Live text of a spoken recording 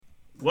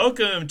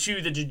Welcome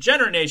to the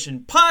Degenerate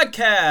Nation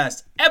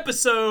podcast,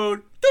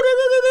 episode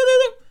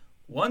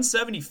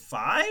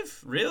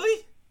 175?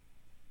 Really?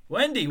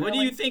 Wendy, what do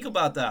you think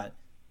about that?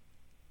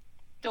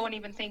 Don't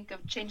even think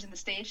of changing the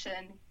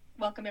station.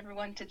 Welcome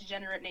everyone to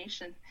Degenerate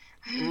Nation.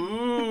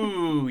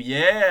 Ooh,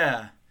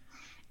 yeah.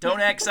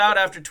 Don't X out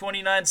after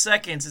 29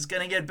 seconds. It's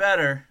going to get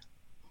better.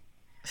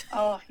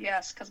 Oh,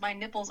 yes, because my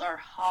nipples are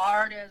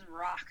hard as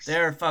rocks.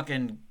 They're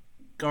fucking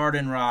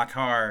garden rock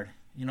hard.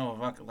 You know,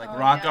 like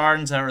rock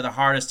gardens are the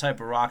hardest type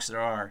of rocks there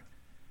are.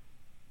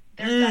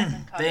 They're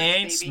diamond cutters, they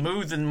ain't baby.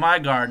 smooth in my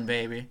garden,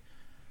 baby.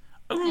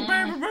 Ooh,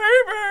 baby.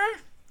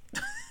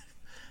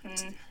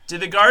 Did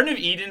the Garden of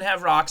Eden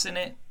have rocks in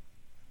it?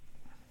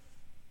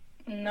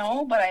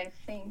 No, but I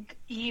think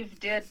Eve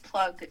did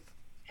plug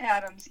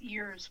Adam's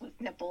ears with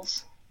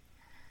nipples.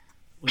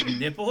 With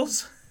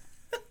nipples?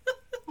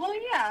 Well,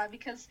 yeah,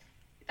 because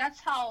that's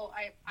how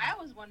I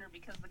always wondered,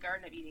 because the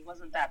Garden of Eden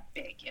wasn't that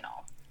big, you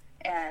know.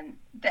 And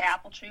the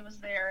apple tree was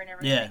there and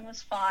everything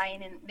was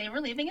fine, and they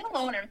were leaving it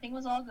alone and everything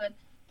was all good.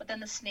 But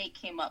then the snake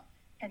came up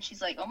and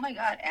she's like, oh my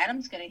God,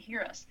 Adam's going to hear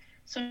us.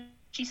 So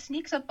she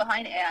sneaks up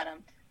behind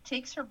Adam,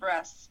 takes her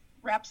breasts,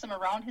 wraps them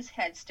around his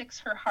head, sticks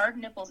her hard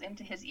nipples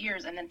into his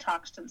ears, and then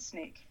talks to the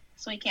snake.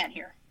 So he can't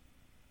hear.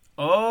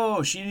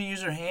 Oh, she didn't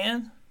use her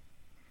hand?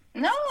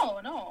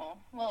 No.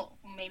 Well,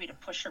 maybe to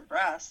push her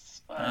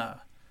breasts. But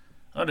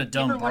what a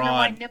dumb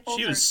broad.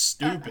 She was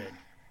stupid.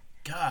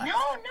 God. No,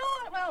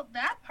 well,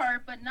 that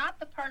part, but not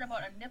the part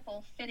about a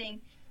nipple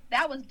fitting.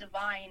 That was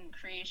divine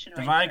creation.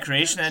 Divine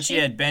creation, that she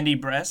had bendy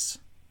breasts?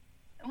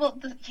 Well,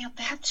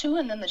 that too,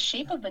 and then the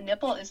shape of the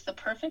nipple is the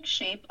perfect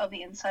shape of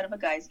the inside of a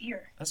guy's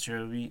ear. That's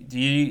true. Do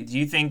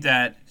you think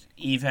that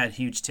Eve had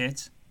huge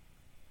tits?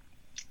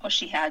 Oh,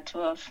 she had to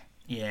have.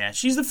 Yeah,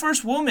 she's the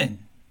first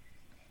woman,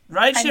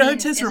 right? Her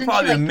tits were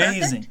probably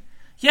amazing. Perfect?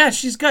 Yeah,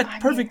 she's got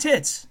perfect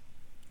tits.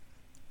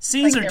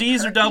 C's or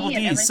D's or double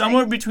D's.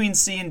 Somewhere between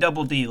C and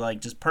double D,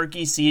 like just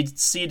perky C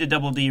to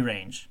double D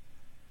range.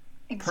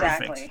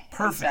 Exactly.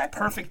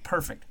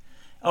 Perfect.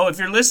 Oh, if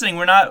you're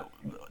listening,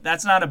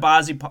 that's not a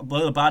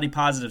body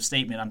positive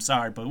statement, I'm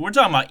sorry, but we're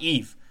talking about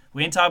Eve.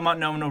 We ain't talking about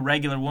no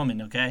regular woman,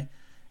 okay?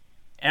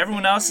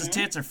 Everyone else's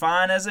tits are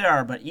fine as they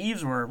are, but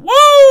Eve's were,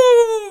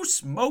 woo,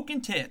 smoking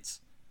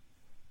tits.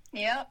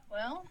 Yeah,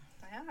 well,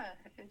 yeah.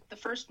 The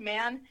first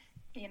man,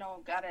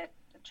 got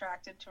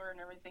attracted to her and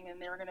everything,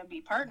 and they were going to be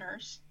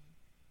partners.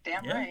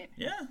 Damn right.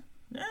 Yeah.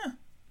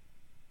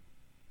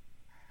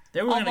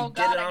 They were going to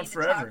get it on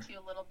forever. I need to talk to you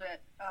a little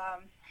bit.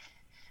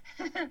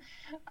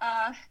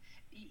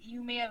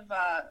 You may have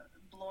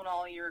blown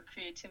all your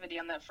creativity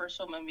on that first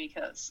woman,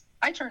 because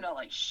I turned out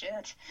like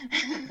shit.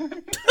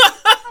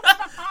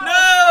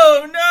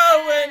 No,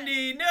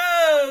 Wendy,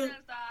 no.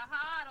 Just a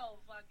hot old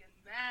fucking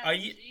mess.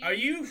 Are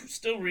you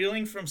still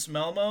reeling from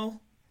Smelmo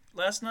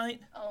last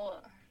night? Oh,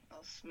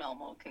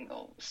 Smelmo can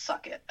go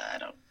suck it. I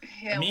don't.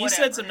 Yeah, I mean, whatever. you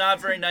said some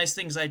not very nice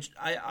things.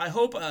 I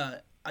hope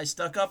I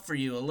stuck up for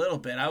you a little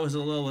bit. I was a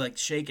little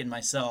shaken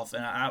myself,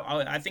 and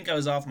I think I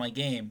was off my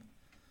game.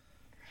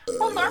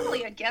 Well,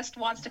 normally a guest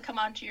wants to come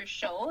onto your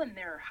show and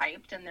they're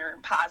hyped and they're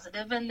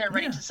positive and they're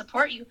ready to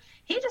support you.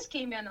 He just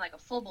came in like a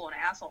full blown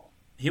asshole.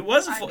 He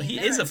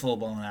is a full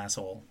blown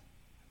asshole.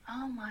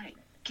 Oh my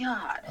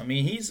God. I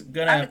mean, he's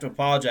gonna have to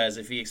apologize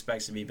if he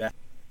expects to be back.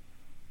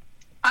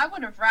 I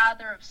would have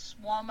rather have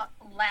swum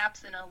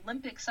laps in an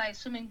Olympic-sized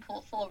swimming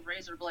pool full of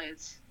razor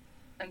blades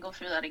than go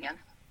through that again.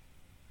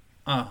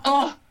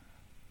 Oh,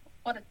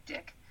 what a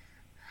dick.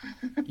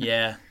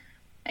 Yeah.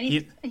 And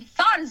he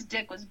thought his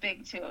dick was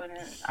big too, and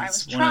I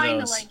was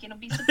trying to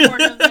be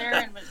supportive there.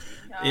 And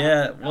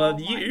yeah, well,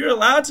 you're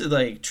allowed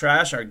to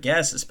trash our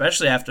guests,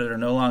 especially after they're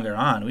no longer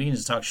on. We can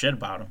just talk shit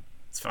about them.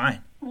 It's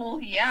fine.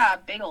 Well, yeah,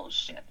 big old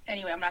shit.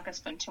 Anyway, I'm not going to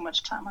spend too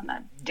much time on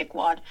that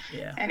dickwad.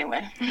 Yeah.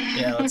 Anyway.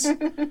 Yeah,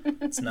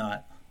 let's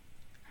not.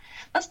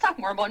 Let's talk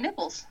more about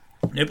nipples.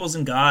 Nipples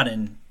and God,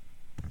 and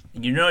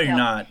you're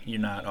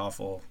not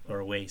awful or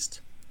a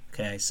waste.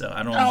 Okay, so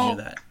I don't want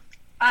to hear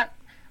that.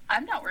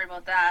 I'm not worried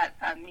about that.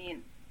 I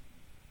mean,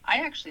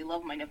 I actually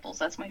love my nipples.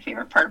 That's my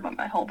favorite part about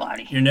my whole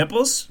body. Your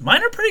nipples?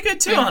 Mine are pretty good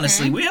too,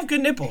 honestly. We have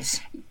good nipples.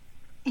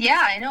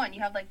 Yeah, I know, and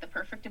you have the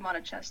perfect amount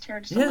of chest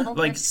hair, just a little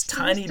bit,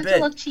 tiny just bit.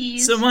 A little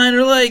tease. So mine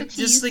are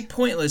just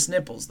pointless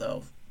nipples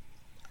though.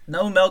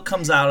 No milk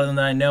comes out of them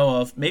that I know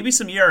of. Maybe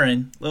some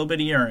urine, a little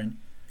bit of urine.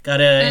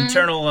 Got an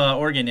internal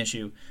organ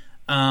issue,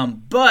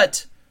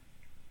 but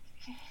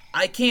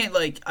I can't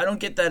I don't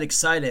get that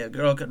excited. A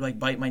girl could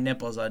bite my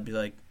nipples. I'd be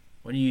like,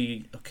 "What are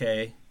you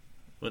okay?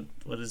 What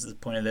is the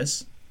point of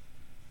this?"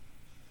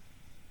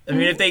 I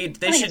mean, if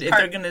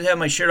they're gonna have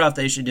my shirt off,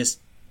 they should just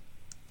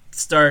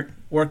start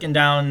working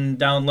down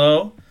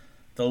low,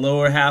 the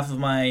lower half of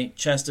my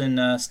chest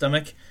and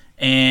stomach,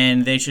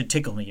 and they should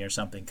tickle me or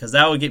something, because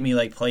that would get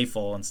me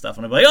playful and stuff,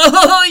 and I'd be like,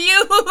 "Oh,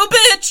 you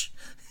bitch,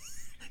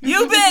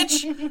 you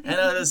bitch," and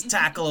I'll just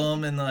tackle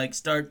them and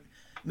start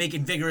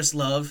making vigorous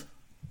love.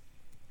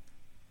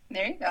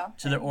 There you go.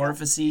 To their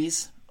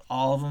orifices,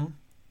 all of them.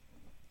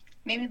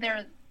 Maybe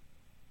they're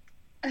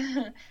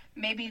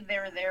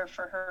there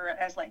for her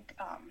as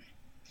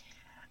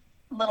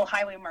little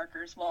highway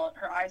markers while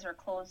her eyes are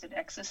closed in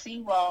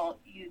ecstasy while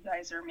you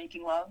guys are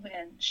making love,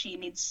 and she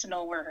needs to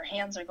know where her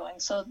hands are going.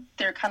 So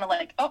they're kind of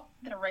like, oh,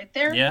 they're right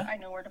there. Yeah. I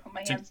know where to put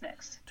my hands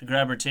next. To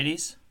grab her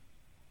titties?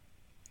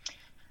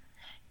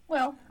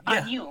 Well,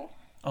 on you.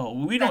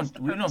 Oh, we don't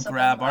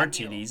grab our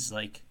titties.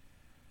 Like,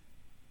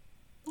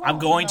 well, I'm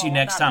going to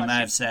next time I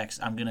have sex.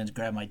 I'm going to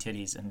grab my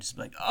titties and just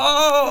be like,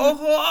 oh,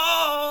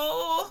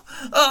 oh,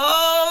 oh,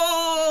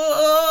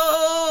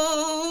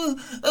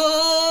 oh, oh.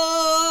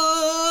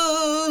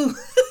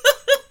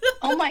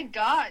 Oh my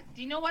God.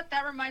 Do you know what?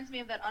 That reminds me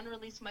of that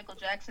unreleased Michael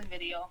Jackson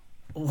video.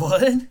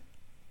 What?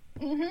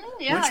 Mm-hmm,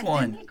 yeah. Which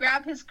one? Didn't he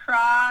grab his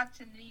crotch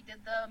and he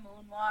did the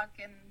moonwalk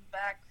and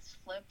back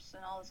flips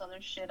and all this other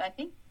shit? I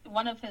think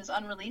one of his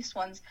unreleased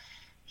ones,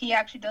 he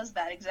actually does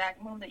that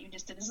exact move that you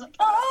just did. It's like,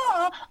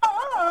 oh,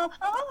 oh,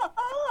 oh, oh,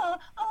 oh,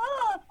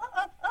 oh,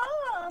 oh,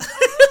 oh.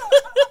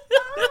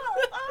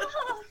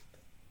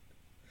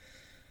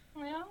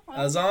 Yeah, well,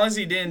 as long as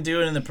he didn't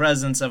do it in the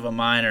presence of a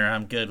minor,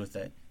 I'm good with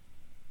it.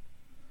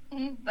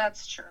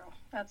 That's true.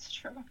 That's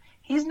true.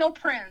 He's no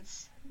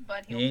prince,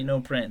 but he ain't no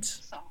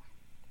prince. So,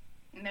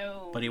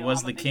 no. But he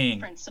was the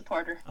king. Prince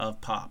supporter of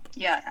pop.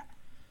 Yeah.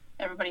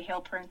 Everybody hail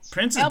Prince.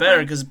 Prince is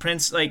better because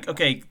Prince, like,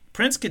 okay,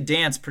 Prince could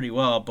dance pretty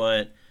well,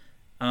 but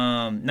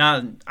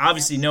not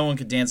obviously no one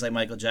could dance like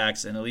Michael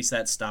Jackson. At least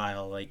that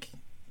style. Like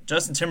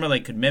Justin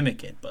Timberlake could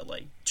mimic it, but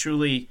like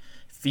truly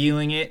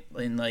feeling it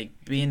and like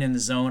being in the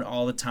zone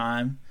all the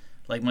time,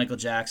 like Michael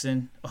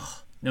Jackson,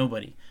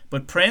 nobody.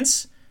 But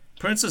Prince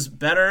was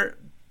better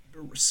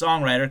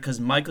songwriter because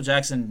Michael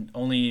Jackson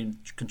only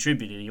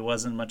contributed. He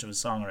wasn't much of a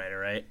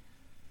songwriter, right?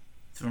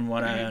 From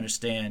what I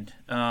understand.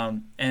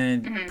 And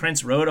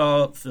Prince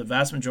wrote the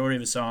vast majority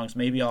of his songs,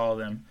 maybe all of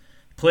them.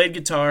 Played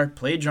guitar,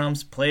 played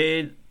drums,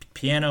 played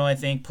piano, I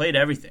think, played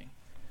everything.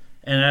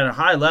 And at a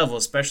high level,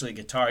 especially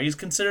guitar. He's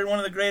considered one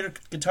of the greater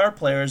guitar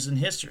players in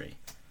history.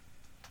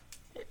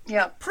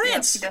 Yeah,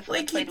 Prince. he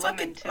definitely played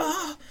women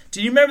too.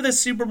 Do you remember the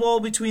Super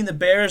Bowl between the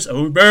Bears,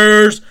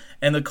 Bears,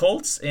 and the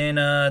Colts in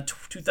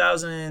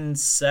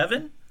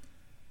 2007?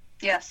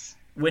 Yes.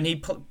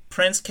 When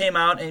Prince came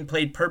out and he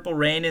played Purple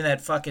Rain in that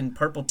fucking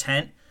purple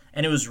tent,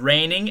 and it was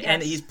raining,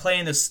 and he's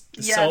playing the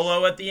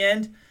solo at the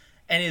end,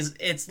 and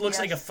it looks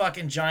like a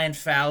fucking giant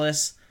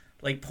phallus,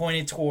 like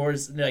pointed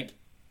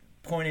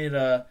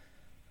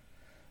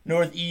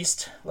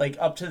northeast, like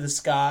up to the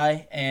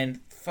sky, and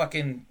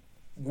fucking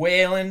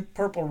wailing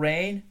Purple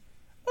Rain.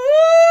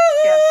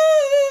 Yes.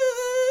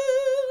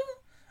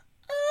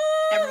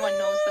 Everyone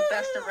knows the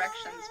best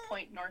directions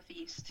point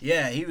northeast.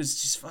 Yeah, he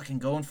was just fucking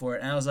going for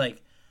it, and I was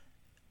like,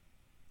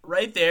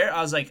 right there,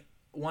 I was like,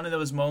 one of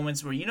those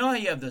moments where, you know how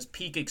you have those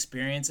peak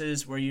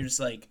experiences where you're just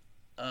like,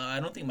 I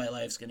don't think my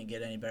life's going to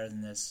get any better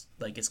than this.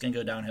 Like, it's going to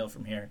go downhill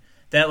from here.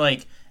 That,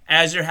 like,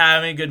 as you're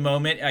having a good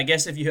moment, I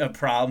guess if you have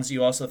problems,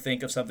 you also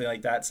think of something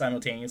like that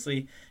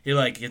simultaneously. You're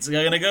like, it's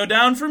going to go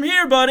down from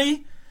here,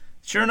 buddy.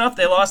 Sure enough,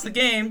 they lost the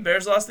game.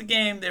 Bears lost the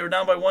game. They were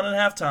down by 1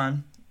 at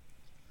halftime.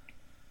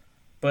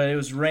 But it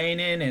was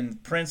raining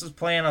and Prince was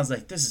playing. I was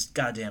like, this is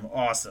goddamn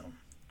awesome.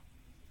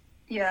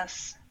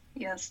 Yes.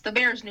 Yes, the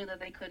Bears knew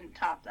that they couldn't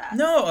top that.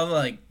 No, I'm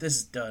like, this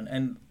is done.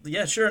 And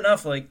yeah, sure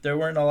enough, like there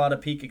weren't a lot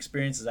of peak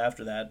experiences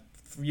after that,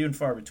 few and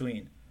far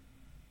between,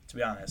 to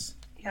be honest.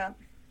 Yeah.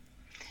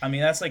 I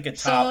mean, that's like a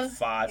top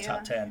 5,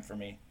 top 10 for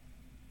me.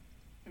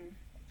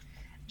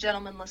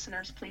 Gentlemen,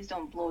 listeners, please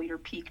don't blow your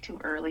peak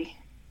too early.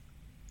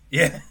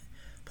 Yeah,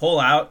 pull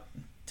out,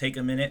 take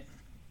a minute.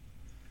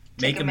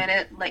 Take a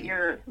minute. Let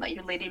your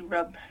lady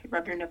rub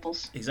your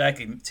nipples.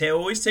 Exactly.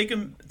 Always take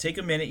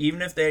a minute,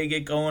 even if they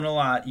get going a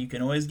lot. You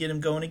can always get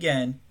them going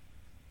again.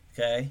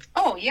 Okay.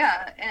 Oh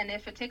yeah, and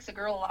if it takes a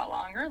girl a lot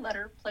longer, let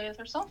her play with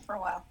herself for a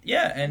while.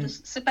 Yeah, and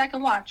just sit back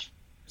and watch.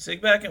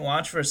 Sit back and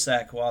watch for a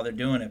sec while they're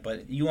doing it,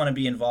 but you want to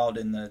be involved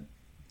in the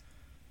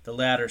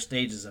latter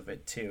stages of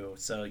it too.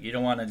 So you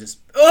don't want to just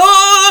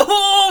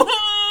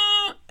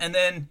and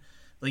then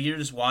like you're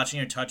just watching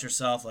her touch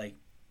herself like.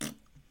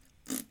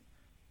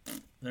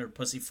 They're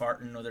pussy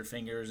farting with their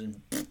fingers, and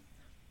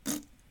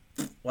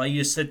while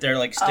you just sit there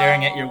like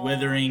staring at your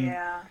withering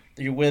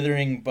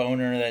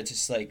boner that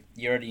just like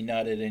you already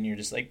nutted, and you're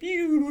just like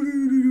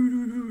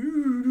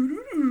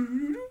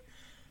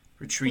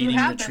retreating. You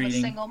have been with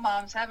single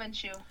moms,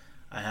 haven't you?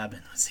 I have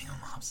been with single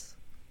moms.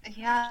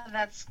 Yeah,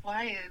 that's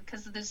why.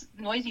 Because this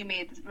noise you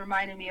made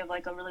reminded me of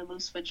like a really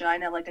loose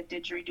vagina, like a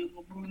didgeridoo.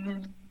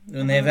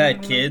 When they've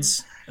had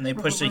kids and they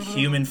push a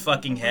human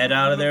fucking head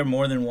out of there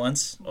more than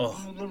once. Oh,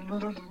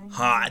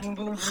 hot.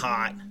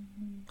 Yeah.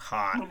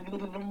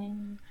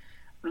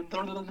 When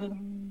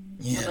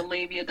the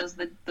labia does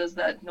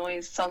that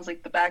noise, sounds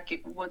like the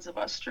backwoods of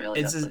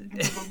Australia.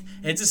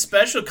 It's a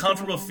special,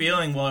 comfortable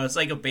feeling. Well, it's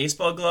like a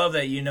baseball glove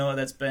that you know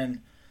that's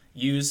been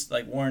used,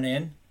 like worn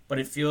in, but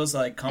it feels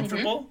like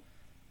comfortable.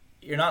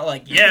 Mm-hmm. You're not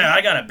like, yeah,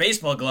 I got a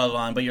baseball glove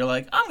on, but you're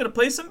like, I'm gonna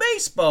play some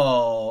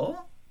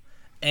baseball.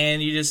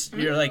 And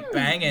you're like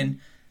banging,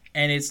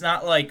 and it's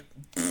not like,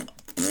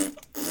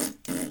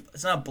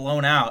 it's not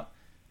blown out.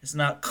 It's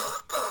not,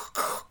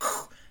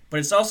 but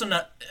it's also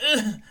not,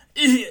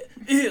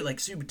 like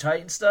super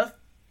tight and stuff,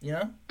 you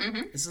know?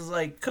 Mm-hmm. This is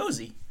like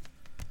cozy.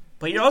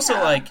 But you're also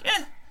like,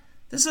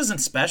 this isn't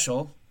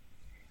special.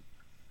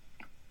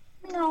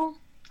 No,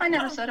 I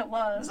never said it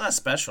was. It's not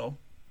special.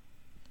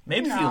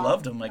 Maybe if you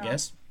loved them, I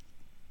guess.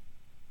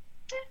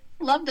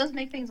 Love does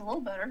make things a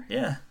little better.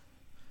 Yeah.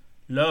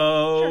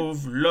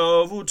 Love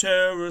will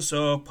tear us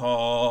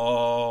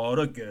apart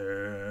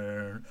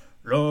again.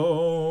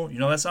 Love. You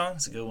know that song?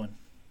 It's a good one.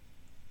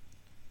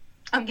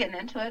 I'm getting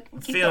into it.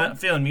 I'm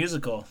feeling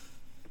musical.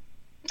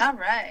 All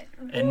right.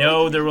 And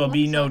no, there will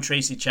be no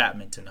Tracy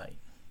Chapman tonight.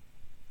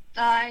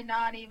 I'm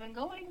not even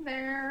going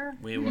there.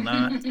 We will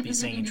not be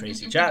singing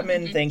Tracy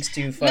Chapman, thanks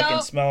to fucking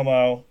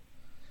Smelmo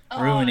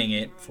ruining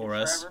it for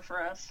us.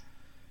 For us.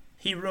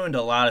 He ruined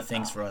a lot of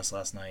things for us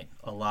last night.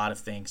 A lot of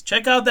things.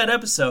 Check out that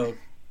episode.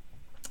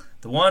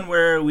 The one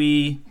where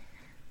we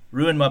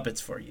ruin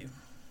Muppets for you.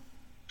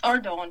 Or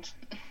don't.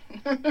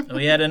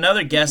 We had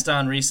another guest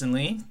on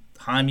recently,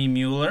 Jaime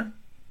Mueller,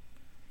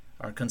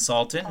 our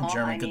consultant,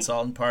 German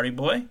consultant party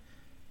boy.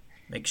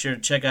 Make sure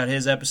to check out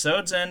his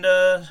episodes and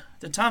the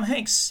Tom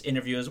Hanks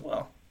interview as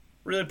well.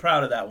 Really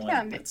proud of that one.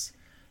 Yeah, it's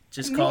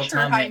just called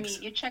Tom Hanks.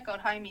 You check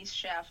out Jaime's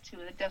shaft too.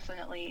 It's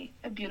definitely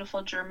a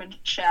beautiful German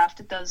shaft.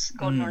 It does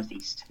go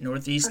northeast.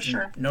 Northeast, for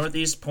sure.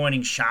 Northeast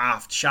pointing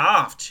shaft.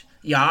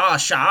 Yeah,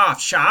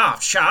 shaft.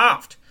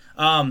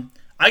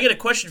 I get a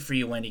question for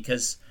you, Wendy,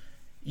 because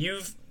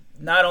you've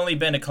not only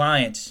been a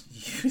client,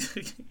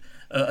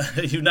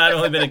 you've not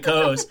only been a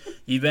co-host,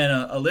 you've been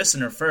a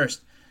listener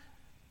first.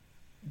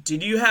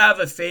 Did you have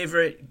a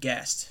favorite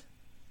guest?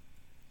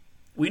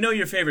 We know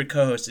your favorite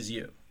co-host is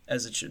you,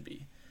 as it should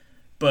be.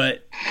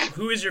 But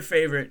who is the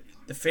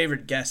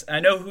favorite guest? I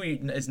know who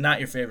is not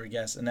your favorite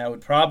guest, and that would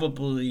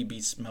probably be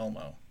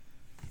Smelmo.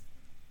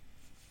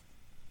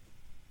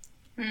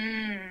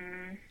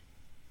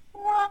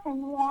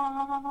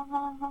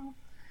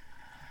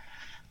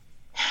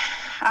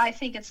 I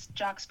think it's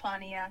Jacques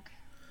Pontiac.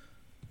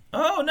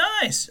 Oh,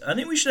 nice. I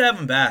think we should have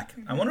him back.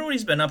 I wonder what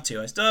he's been up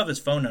to. I still have his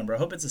phone number. I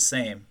hope it's the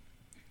same.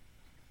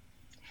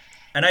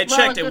 And I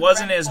checked, it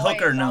wasn't his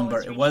hooker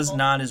number. It was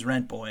not his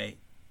rent boy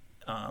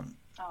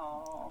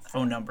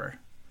phone number.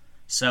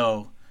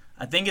 So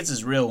I think it's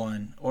his real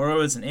one. Or it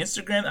was an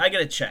Instagram. I got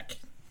to check.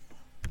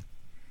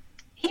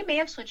 He may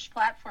have switched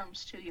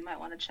platforms too. You might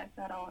want to check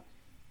that out.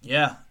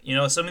 Yeah. You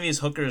know, some of these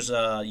hookers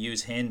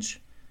use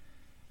Hinge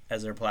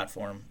as their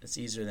platform. It's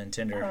easier than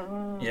Tinder.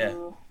 Oh. Yeah.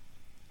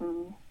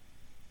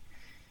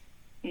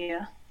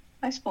 Yeah,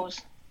 I suppose.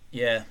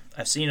 Yeah,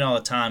 I've seen it all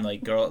the time.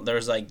 Like,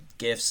 there's like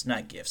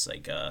not gifs,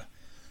 like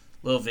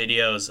little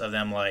videos of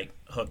them like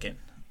hooking.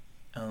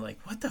 And I'm like,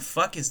 what the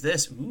fuck is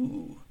this?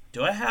 Ooh,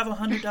 do I have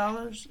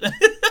 $100?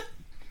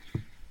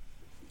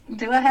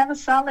 Do I have a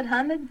solid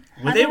 100?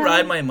 Would they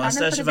ride my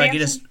mustache if I could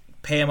just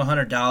pay them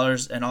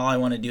 $100 and all I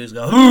want to do is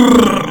go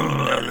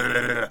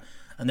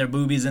and their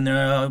boobies and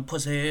their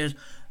pussies,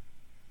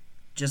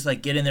 just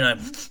like get in there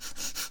and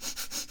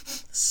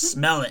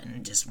smell it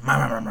and just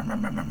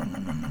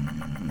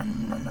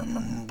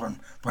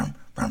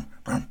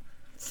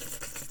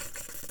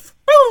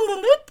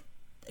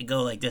they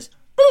go like this.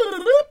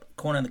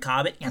 Corn on the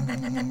cob. You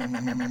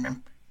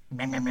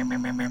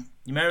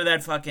remember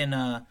that fucking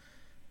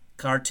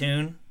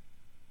cartoon?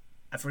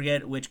 I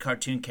forget which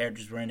cartoon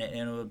characters were in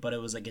it, but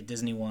it was like a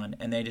Disney one,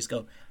 and they just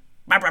go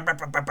on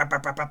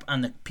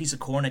the piece of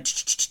corn,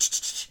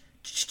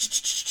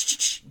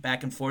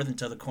 back and forth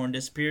until the corn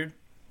disappeared.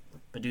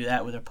 But do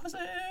that with her pussy,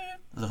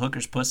 the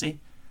hooker's pussy.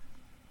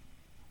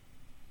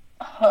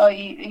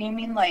 You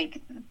mean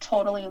like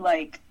totally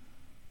like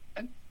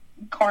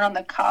corn on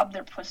the cob,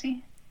 their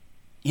pussy?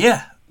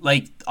 Yeah,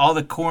 like all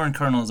the corn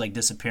kernels like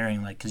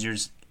disappearing, like because you're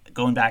just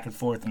going back and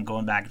forth,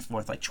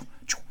 like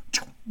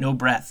no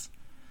breath.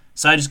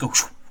 So I just go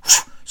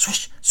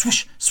swish,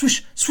 swish,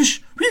 swish,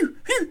 swish.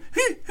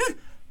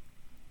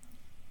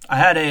 I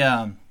had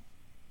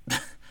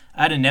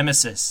a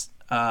nemesis,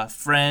 a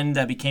friend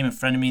that became a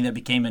friend of me that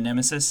became a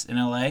nemesis in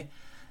LA,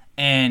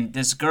 and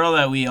this girl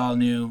that we all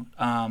knew,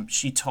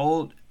 she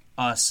told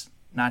us,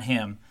 not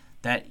him,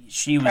 that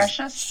she was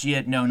Precious?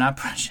 not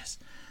Precious,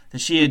 that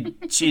she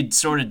had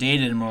sort of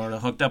dated him or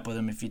hooked up with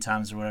him a few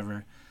times or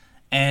whatever.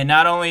 And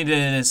not only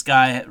did this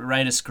guy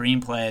write a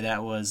screenplay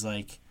that was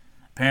like,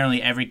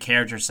 apparently every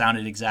character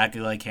sounded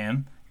exactly like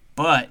him,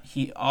 but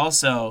he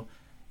also,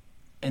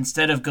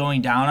 instead of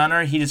going down on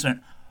her, he just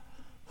went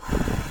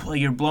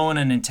like you're blowing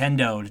a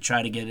Nintendo to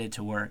try to get it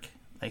to work.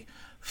 Like,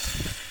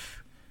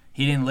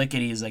 he didn't lick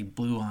it, he just like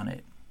blew on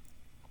it.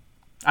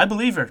 I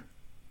believe her.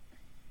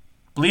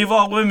 Believe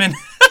all women.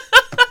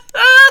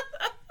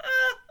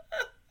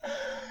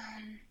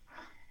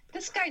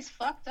 This guy's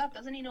fucked up.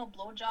 Doesn't he know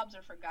blowjobs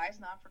are for guys,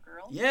 not for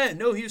girls? Yeah,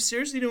 no, he was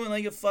seriously doing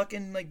like a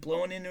fucking like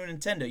blowing into a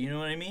Nintendo. You know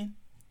what I mean?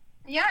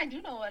 Yeah, I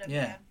do know what I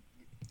mean.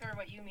 Or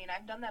what you mean.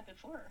 I've done that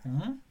before.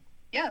 Mm-hmm.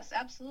 Yes,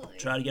 absolutely.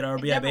 Try to get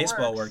RBI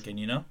baseball working,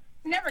 you know?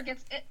 It never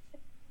gets the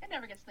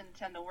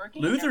Nintendo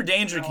working. Luther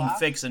Danger can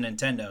fix a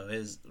Nintendo.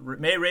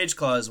 May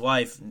Rageclaw, his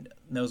wife,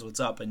 knows what's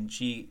up, and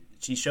she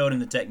showed him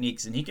the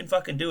techniques, and he can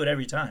fucking do it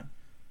every time.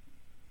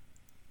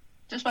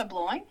 Just by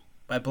blowing?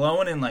 By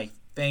blowing and like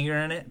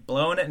fingering it,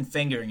 and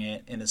fingering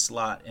it in a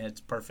slot, and it's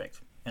perfect.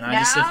 And I now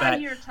just sit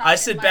back. I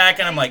sit back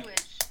and I'm like,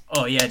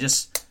 oh yeah,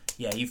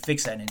 you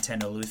fix that,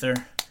 Nintendo,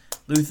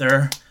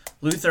 Luther.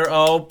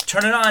 Oh,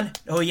 turn it on.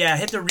 Oh yeah,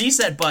 hit the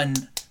reset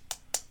button.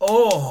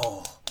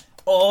 Oh,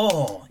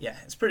 yeah,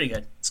 it's pretty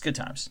good. It's good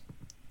times.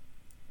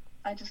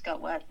 I just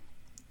got wet.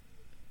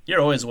 You're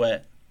always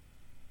wet.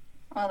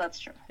 Well, that's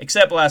true.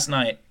 Except last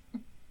night.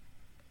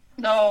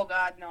 No,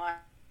 God, no.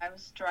 I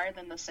was drier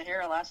than the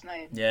Sahara last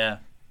night. Yeah.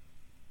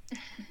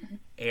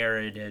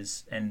 Arid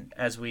is, and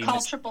as we call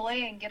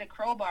AAA and get a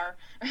crowbar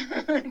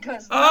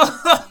because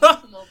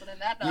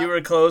you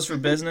were closed for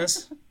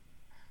business.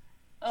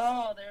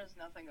 Oh, there's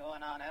nothing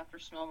going on after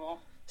Snowmo.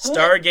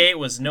 Stargate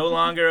was no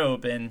longer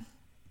open.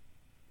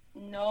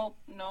 Nope.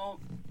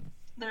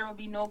 There will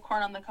be no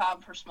corn on the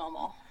cob for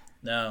Snowmo.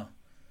 No.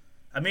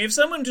 I mean, if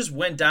someone just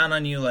went down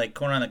on you like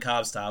corn on the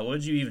cob style, what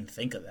would you even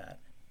think of that?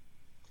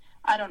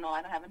 I don't know.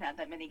 I haven't had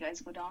that many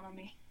guys go down on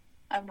me.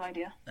 I have no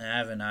idea. I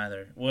haven't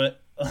either.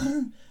 What?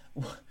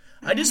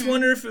 I just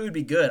wonder if it would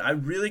be good. I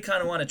really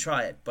kind of want to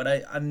try it, but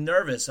I'm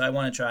nervous, so I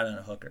want to try it on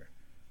a hooker.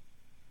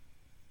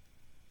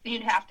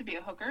 You'd have to be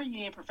a hooker? You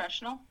need a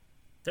professional?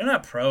 They're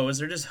not pros.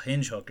 They're just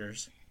hinge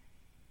hookers.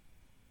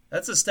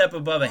 That's a step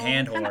above a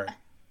hand whore.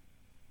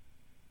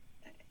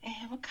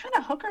 What kind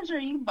of hookers are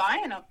you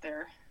buying up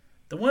there?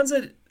 The ones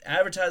that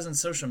advertise on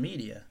social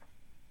media.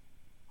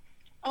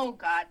 Oh,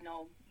 God,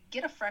 no.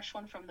 Get a fresh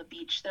one from the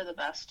beach. They're the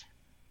best.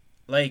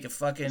 Like a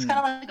fucking... It's kind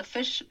of like a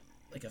fish...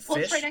 Like a fish? Well,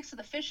 it's right next to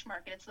the fish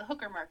market. It's the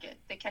hooker market.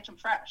 They catch them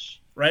fresh.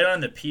 Right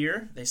on the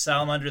pier? They sell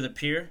them under the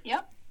pier?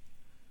 Yep,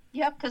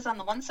 because on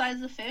the one side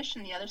is the fish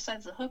and the other side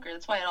is the hooker.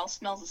 That's why it all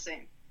smells the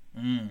same.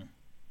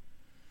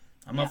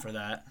 I'm up for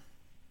that.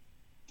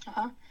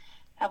 Uh-huh.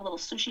 Have a little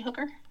sushi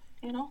hooker,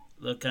 you know?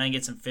 Look, can I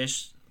get some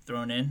fish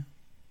thrown in?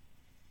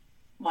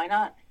 Why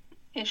not?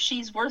 If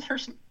she's worth her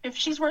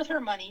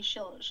money,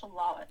 she'll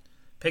allow it.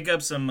 Pick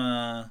up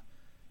some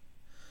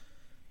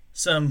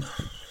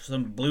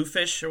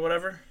bluefish or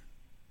whatever.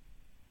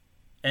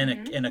 And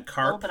a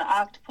carp. A little bit of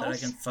octopus. That I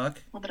can fuck.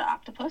 A little bit of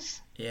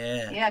octopus.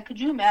 Yeah. Yeah, could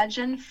you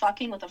imagine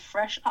fucking with a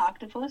fresh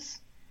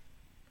octopus?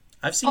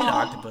 I've seen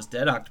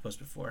dead octopus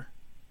before.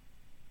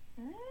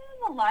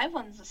 The live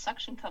ones, the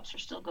suction cups are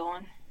still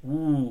going.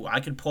 Ooh, I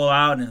could pull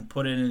out and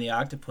put it in the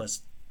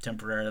octopus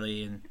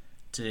temporarily and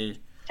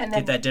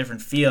get that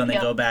different feel and then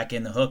go back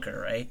in the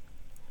hooker, right?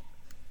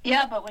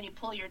 Yeah, but when you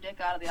pull your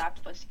dick out of the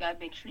octopus, you gotta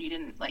make sure you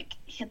didn't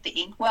hit the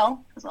ink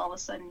well, because all of a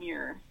sudden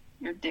your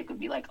dick would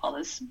be like all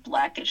this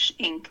blackish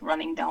ink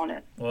running down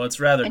it. Well, it's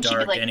rather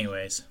dark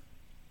anyways.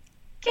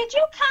 Did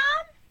you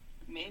come?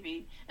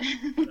 Maybe.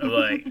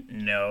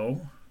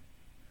 No.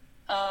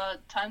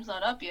 Time's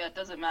not up yet.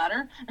 Does it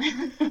matter?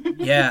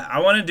 Yeah, I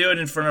want to do it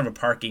in front of a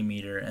parking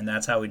meter, and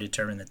that's how we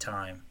determine the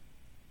time.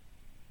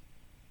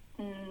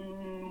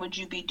 Would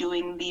you be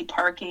doing the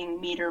parking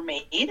meter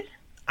maid?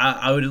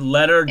 I would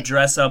let her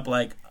dress up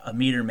like a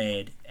meter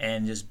maid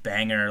and just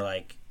bang her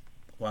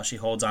while she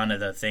holds onto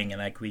the thing,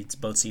 and we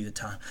both see the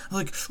time.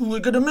 We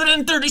got 1 minute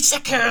and 30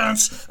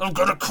 seconds. I'm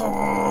gonna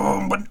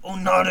come, but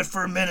not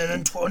for 1 minute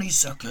and 20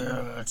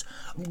 seconds.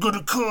 I'm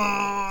gonna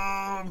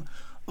come.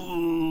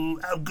 Ooh,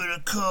 I'm gonna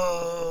come.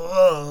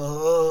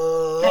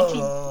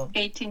 19,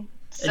 18,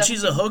 17, and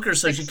she's a hooker,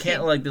 so 16, she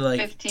can't be like,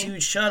 15,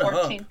 dude, shut 14,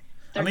 up. 13,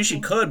 I mean, she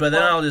could, but then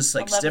 12, I'll just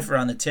 11, stiff her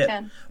on the tip.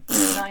 10,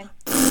 9,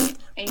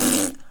 8,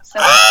 7, 6,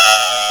 5,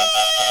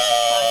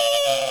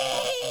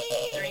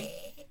 4, 3,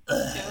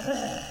 2,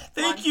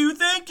 Thank you.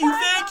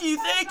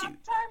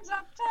 Time's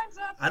up.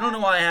 I don't know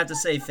why I have to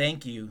say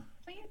thank you.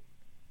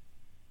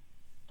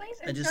 Please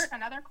insert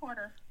another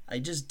quarter. I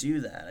just do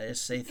that. I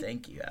just say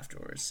thank you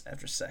afterwards,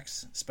 after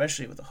sex,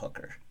 especially with a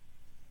hooker.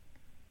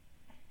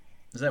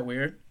 Is that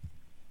weird?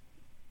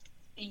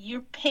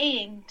 You're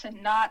paying to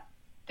not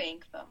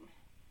thank them.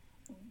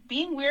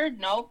 Being weird,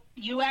 nope.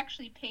 You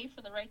actually pay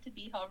for the right to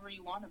be however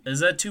you want to be. Is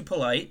that too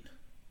polite?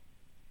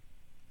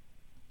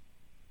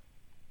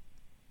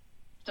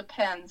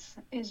 Depends.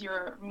 Is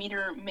your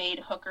meter maid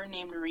hooker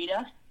named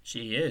Rita?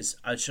 She is.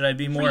 Should I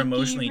be more Freaky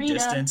emotionally Rita,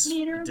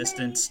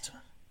 distanced,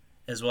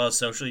 as well as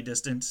socially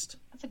distanced?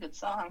 That's a good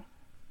song.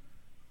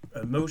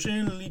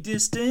 Emotionally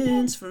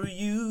distanced for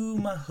you,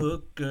 my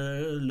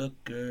hooker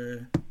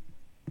looker.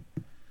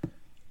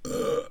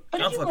 But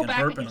if you go back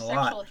in your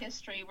sexual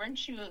history,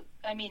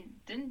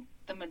 didn't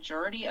the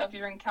majority of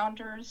your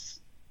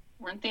encounters,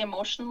 weren't they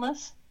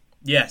emotionless?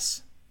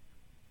 Yes.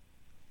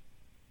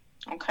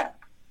 Okay.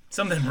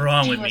 Something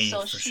wrong with me,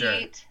 for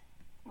sure.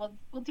 Well,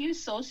 do you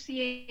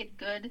associate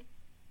good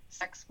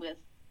sex with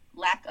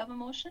lack of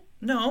emotion?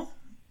 No.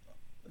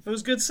 If it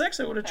was good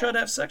sex, I would have tried to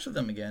have sex with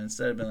them again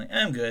instead of being like,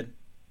 I'm good.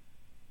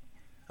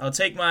 I'll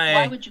take my...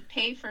 Why would you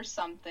pay for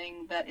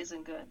something that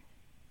isn't good?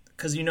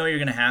 Because you know you're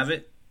going to have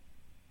it.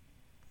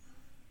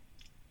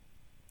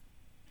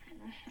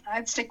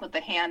 I'd stick with the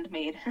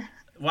handmade.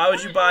 Why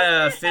would you buy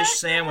a fish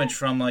sandwich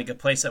from a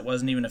place that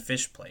wasn't even a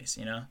fish place,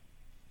 you know?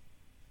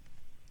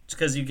 It's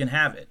because you can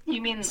have it.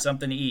 You mean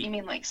something to eat? You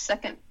mean like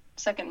second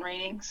second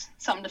ratings,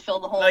 something to fill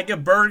the hole. Like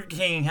if Burger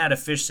King had a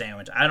fish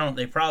sandwich,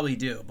 they probably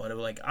do, but it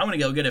was like, I'm gonna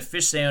go get a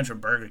fish sandwich from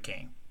Burger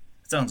King.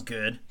 Sounds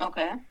good.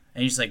 Okay.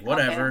 And he's like,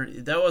 whatever. Okay.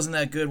 That wasn't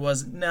that good,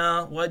 was it?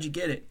 No. Why'd you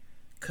get it?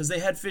 Because they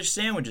had fish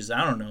sandwiches.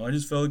 I don't know. I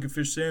just felt like a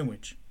fish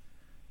sandwich.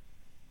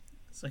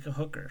 It's like a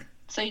hooker.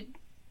 So you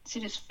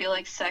just feel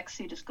like sex,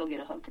 you just go get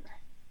a hooker.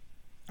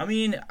 I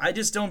mean, I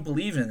just don't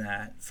believe in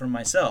that for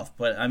myself,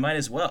 but I might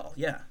as well,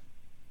 yeah.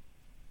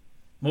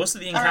 Most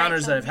of the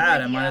encounters that I've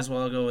had, I might as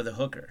well go with a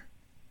hooker.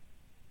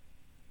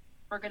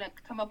 We're going to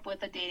come up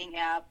with a dating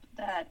app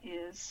that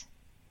is...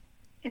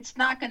 It's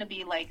not going to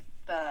be like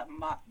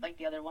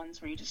the other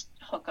ones where you just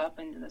hook up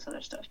and do this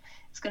other stuff.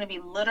 It's going to be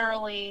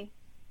literally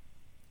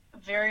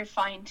very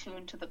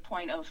fine-tuned to the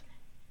point of,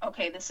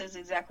 okay, this is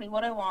exactly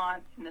what I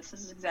want, and this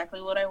is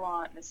exactly what I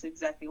want, and this is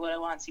exactly what I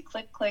want. So you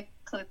click, click,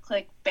 click,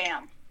 click,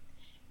 bam.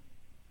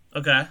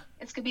 Okay.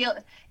 It's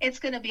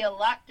going to be a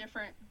lot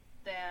different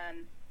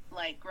than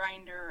like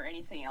Grindr or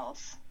anything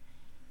else,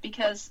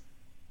 because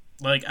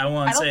like I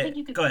want to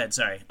say, go ahead.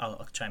 Sorry,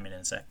 I'll chime in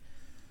a sec.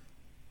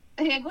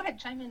 Yeah, go ahead,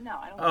 chime in now.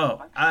 I don't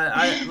know.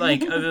 I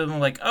like I'm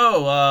like,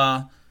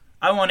 I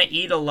want to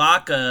eat a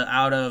latke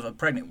out of a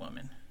pregnant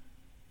woman.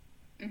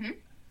 Mhm.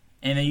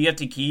 And then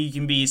you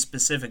can be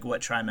specific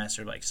what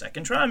trimester, like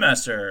second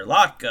trimester,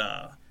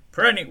 latke,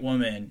 pregnant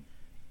woman,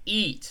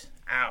 eat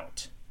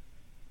out.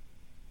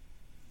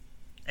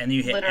 And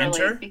you hit literally,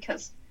 enter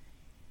because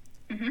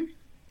mhm.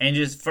 And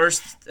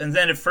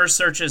then it first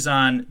searches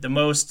on the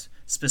most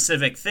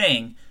specific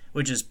thing,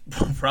 which is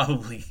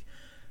probably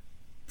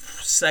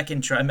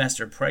second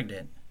trimester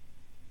pregnant.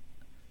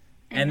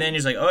 Mm-hmm. And then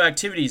he's like,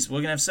 activities, we're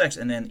going to have sex,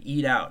 and then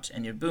eat out,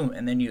 and you boom,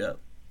 and then you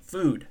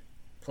food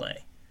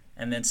play,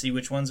 and then see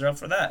which ones are up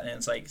for that. And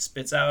it's like,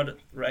 spits out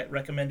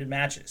recommended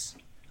matches.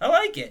 I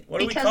like it. What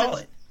do we call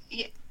it?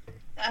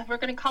 We're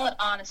going to call it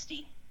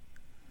honesty.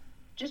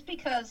 Just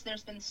because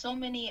there's been so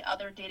many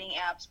other dating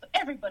apps, but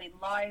everybody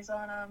lies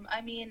on them.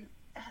 I mean,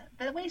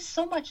 that wastes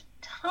so much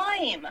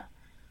time.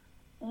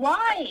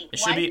 Why? It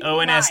should be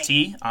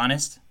ONST,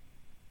 honest.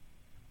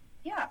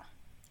 Yeah.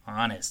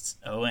 Honest.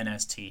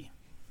 ONST.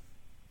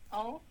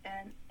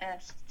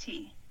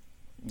 ONST.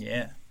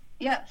 Yeah.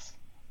 Yes.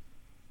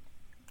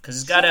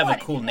 Because it's got to have a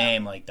cool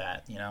name like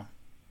that, you know?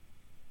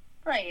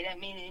 Right. I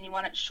mean, and you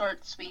want it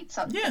short, sweet,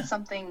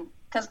 something.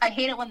 Because I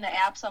hate it when the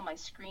apps on my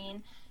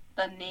screen,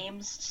 the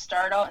names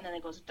start out and then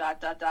it goes ...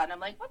 and I'm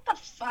like, what the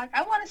fuck?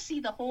 I want to see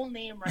the whole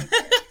name right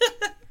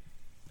there.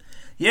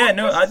 Yeah,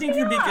 no, I think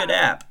it'd be a good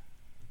app.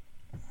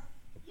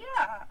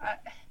 Yeah,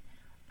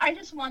 I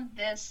just want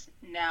this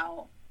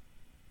now.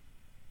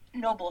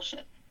 No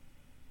bullshit.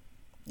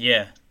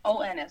 Yeah.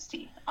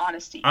 ONST,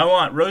 honesty. I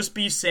want roast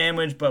beef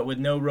sandwich, but with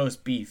no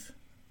roast beef.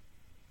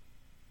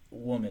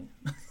 Woman.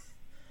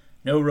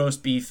 No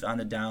roast beef on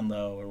the down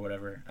low or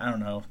whatever. I don't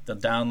know. The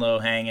down low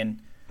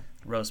hanging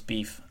roast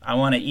beef. I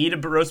want to eat a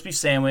roast beef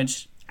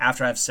sandwich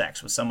after I have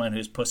sex with someone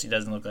whose pussy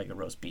doesn't look like a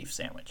roast beef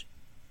sandwich.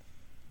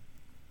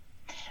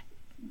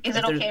 Is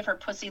it okay if her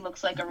pussy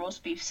looks like a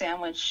roast beef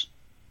sandwich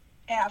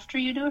after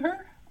you do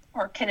her?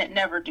 Or can it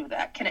never do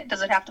that?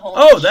 Does it have to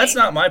hold that's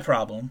not my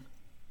problem.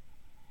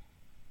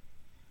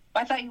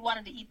 I thought you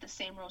wanted to eat the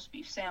same roast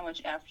beef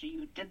sandwich after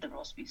you did the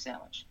roast beef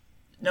sandwich.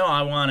 No,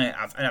 I want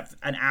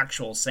an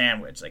actual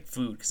sandwich, like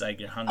food, because I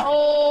get hungry.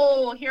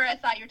 Oh, here I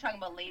thought you were talking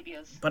about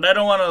labias. But I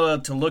don't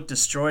want to look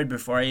destroyed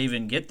before I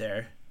even get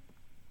there.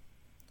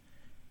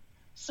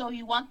 So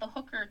you want the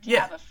hooker to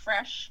have a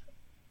fresh,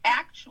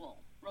 actual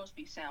roast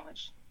beef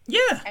sandwich.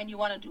 Yeah. And you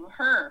want to do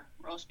her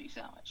roast beef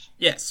sandwich.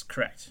 Yes,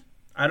 correct.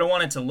 I don't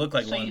want it to look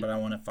like one, but I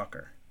want to fuck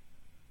her.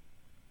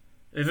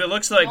 If it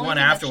looks like one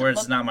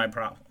afterwards, it's not my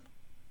problem.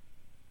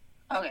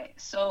 Okay,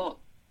 so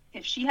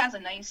if she has a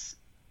nice,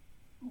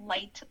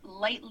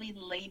 lightly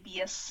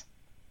labious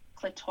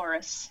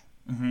clitoris,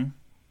 mm-hmm.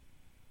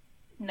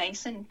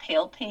 nice and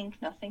pale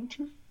pink, nothing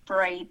too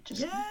bright,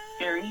 just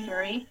very,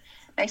 very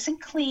nice and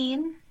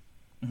clean.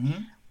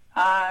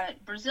 Mm-hmm.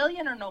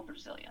 Brazilian or no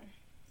Brazilian?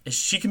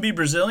 She can be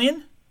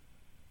Brazilian?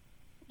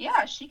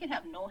 Yeah, she can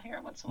have no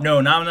hair whatsoever. No,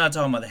 I'm not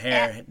talking about the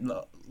hair.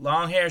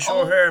 Long hair,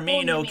 short hair,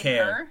 me no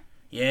care. Her?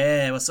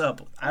 Yeah, what's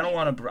up? I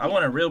want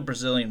a real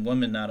Brazilian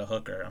woman, not a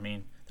hooker. I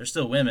mean, they're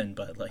still women,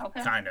 but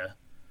kinda.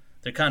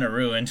 They're kind of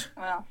ruined.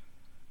 Well,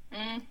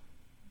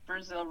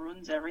 Brazil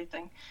ruins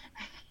everything.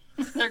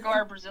 There go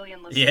our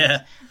Brazilian listeners.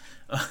 Yeah.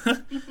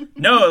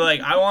 No,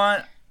 I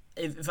want,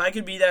 if I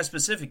could be that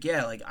specific,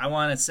 I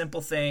want a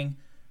simple thing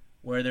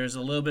where there's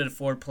a little bit of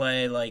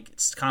foreplay,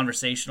 it's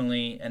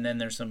conversationally, and then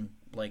there's some,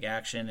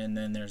 action, and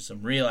then there's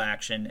some real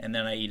action, and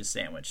then I eat a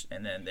sandwich,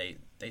 and then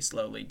they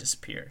slowly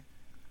disappear.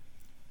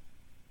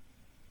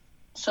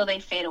 So they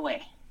fade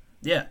away.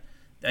 Yeah.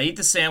 I eat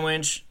the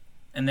sandwich,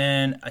 and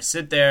then I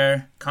sit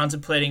there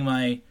contemplating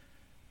my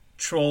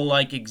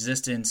troll-like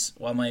existence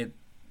while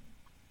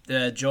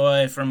the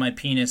joy from my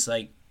penis,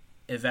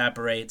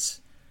 evaporates,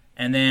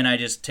 and then I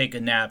just take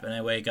a nap, and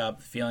I wake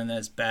up feeling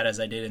as bad as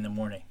I did in the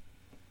morning.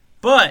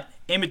 But,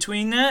 in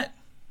between that,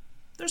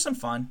 there's some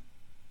fun.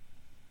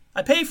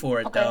 I pay for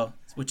it, though,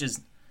 which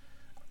is...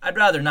 I'd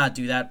rather not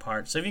do that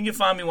part. So if you can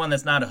find me one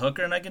that's not a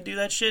hooker and I can do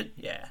that shit,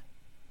 yeah.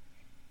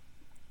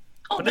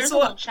 Oh, but there's a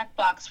little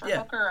checkbox for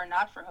hooker or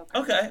not for hooker.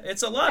 Okay,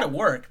 it's a lot of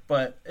work,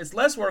 but it's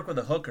less work with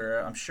a hooker,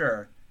 I'm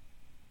sure.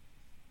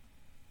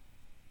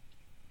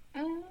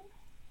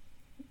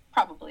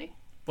 Probably.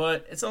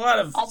 But it's a lot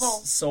of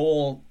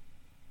soul-crushing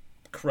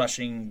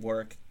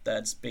work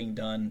that's being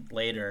done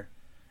later.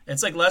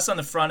 It's like less on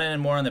the front end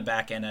and more on the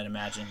back end, I'd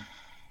imagine.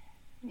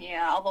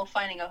 Yeah, although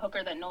finding a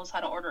hooker that knows how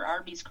to order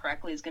Arby's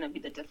correctly is going to be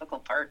the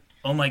difficult part.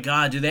 Oh my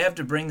god, do they have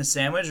to bring the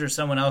sandwich or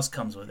someone else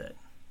comes with it?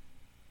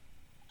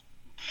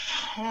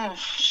 Oh,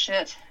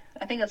 shit.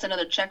 I think that's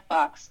another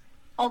checkbox.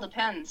 All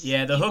depends.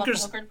 Yeah, the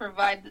hookers... Want the hooker to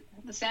provide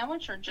the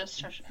sandwich or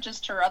just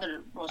her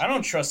other roast? I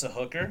don't trust a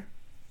hooker.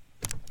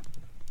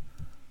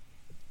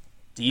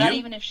 Do you? Not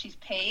even if she's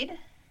paid?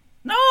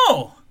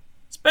 No!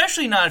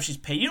 Especially not if she's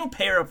paid. You don't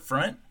pay her up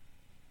front.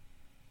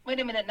 Wait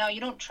a minute, now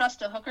you don't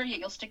trust a hooker, yet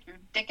you'll stick your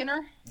dick in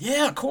her?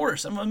 Yeah, of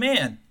course. I'm a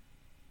man.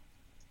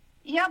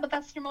 Yeah, but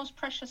that's your most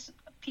precious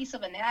piece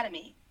of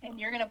anatomy, and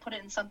you're going to put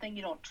it in something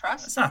you don't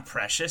trust? It's not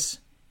precious.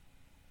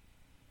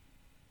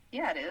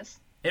 Yeah, it is.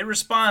 It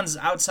responds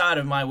outside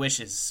of my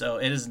wishes, so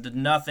it is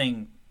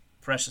nothing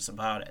precious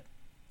about it.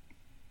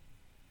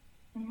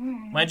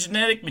 My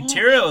genetic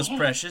material is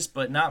precious,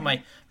 but not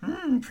my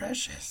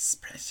precious.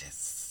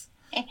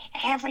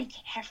 Every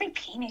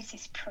penis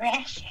is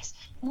precious.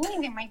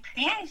 My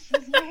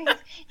precious.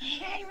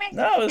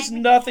 No, there's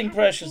nothing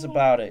precious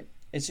about it.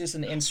 It's just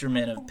an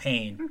instrument of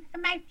pain.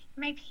 My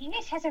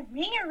penis has a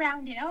ring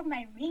around it. Oh,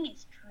 my ring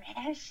is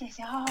precious.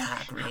 Oh,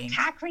 cock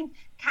ring.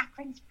 Cock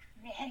ring's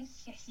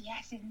precious.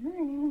 Yes.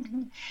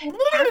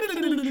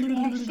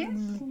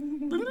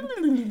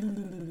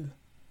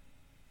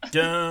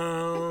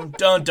 Dun,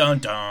 dun, dun,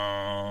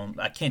 dun.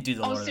 I can't do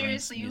the Lord of the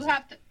Rings seriously, music. You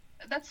have to.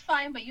 That's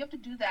fine, but you have to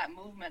do that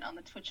movement on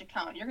the Twitch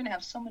account. You're gonna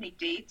have so many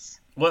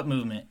dates. What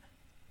movement?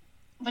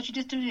 But you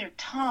just do your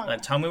tongue.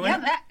 Like tongue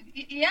movement?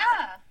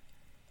 Yeah.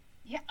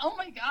 Oh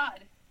my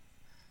god.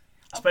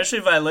 Especially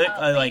if I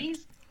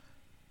ladies,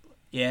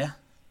 Yeah.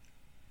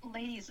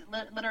 Ladies,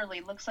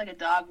 literally looks like a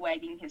dog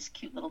wagging his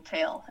cute little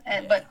tail,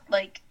 but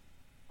like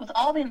with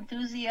all the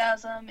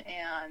enthusiasm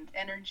and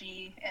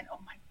energy, and oh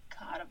my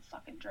god, I'm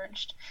fucking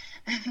drenched.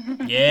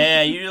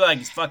 Yeah, you're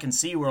like fucking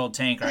SeaWorld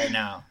tank right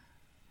now.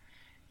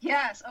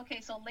 Yes.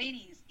 Okay, so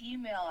ladies,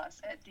 email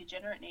us at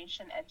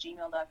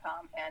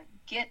degeneratenation@gmail.com and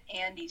get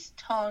Andy's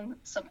tongue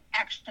some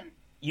action.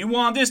 You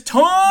want this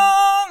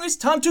tongue? It's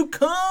time to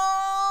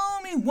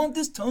come. You want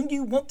this tongue?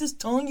 You want this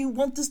tongue? You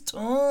want this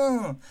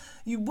tongue?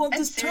 You want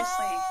this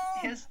seriously, tongue?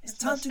 His it's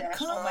time mustache, to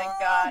come. Oh my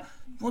god.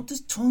 You want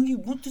this tongue? You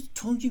want this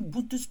tongue? You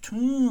want this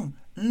tongue?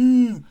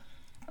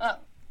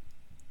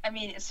 I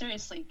mean,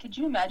 seriously, could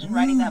you imagine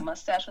riding that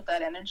mustache with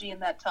that energy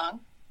and that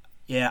tongue?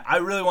 Yeah, I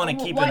really want to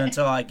keep it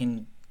until I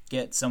can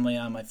get somebody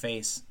on my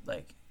face,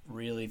 like,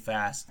 really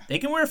fast. They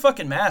can wear a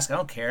fucking mask. I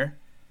don't care.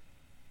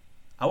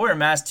 I'll wear a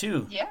mask,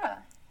 too. Yeah.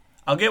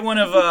 I'll get one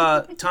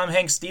of Tom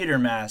Hanks' theater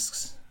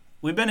masks.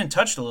 We've been in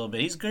touch a little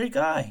bit. He's a great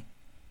guy.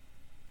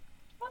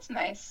 That's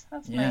nice.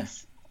 That's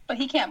nice. But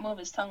he can't move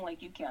his tongue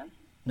like you can.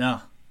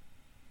 No.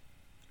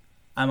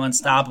 I'm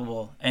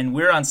unstoppable. And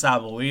we're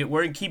unstoppable.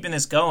 We're keeping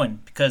this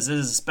going because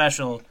this is a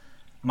special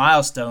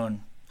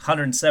milestone.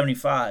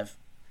 175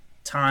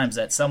 times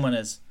that someone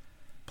has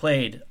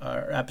played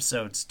our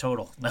episodes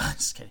total. No,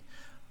 just kidding.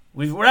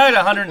 We're at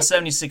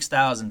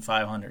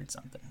 176,500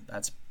 something.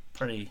 That's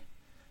pretty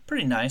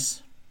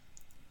nice.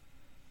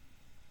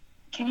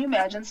 Can you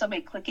imagine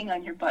somebody clicking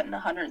on your button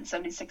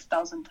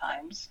 176,000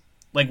 times?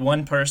 Like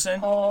one person?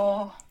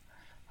 Oh,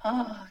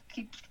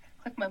 click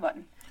my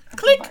button.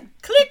 Click,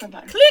 click,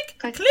 click,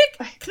 click,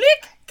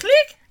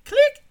 click,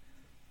 click.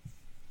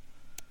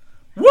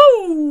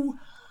 Woo!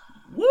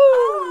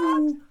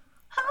 Woo!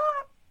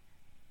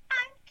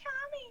 I'm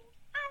coming.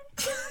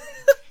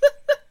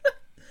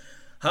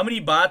 How many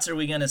bots are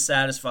we going to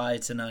satisfy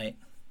tonight?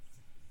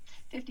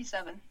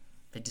 57.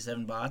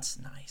 57 bots?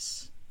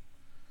 Nice.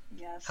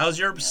 Yes. How's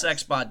your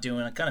sex bot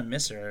doing? I kind of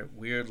miss her,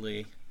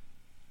 weirdly.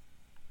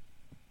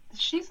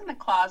 She's in the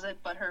closet,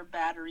 but her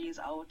battery is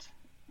out.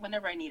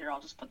 Whenever I need her, I'll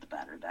just put the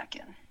battery back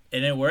in.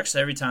 And it works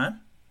every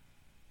time?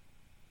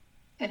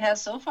 It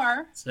has so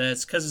far. So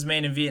that's because it's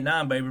made in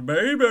Vietnam, baby.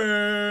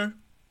 Baby!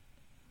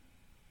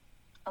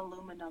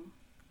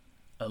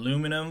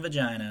 Aluminum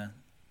vagina.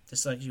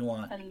 Just like you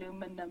want.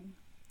 Aluminum.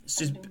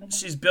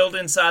 She's built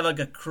inside like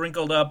a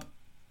crinkled up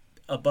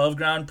above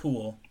ground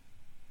pool.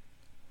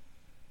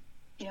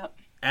 Yep.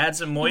 Add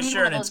some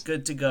moisture and it's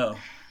good to go.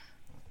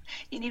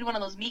 You need one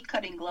of those meat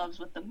cutting gloves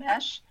with the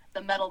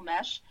metal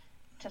mesh,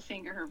 to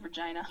finger her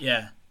vagina.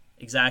 Yeah,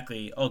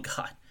 exactly. Oh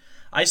god,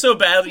 I so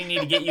badly need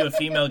to get you a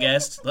female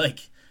guest,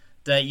 like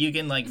that you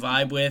can like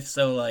vibe with,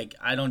 so like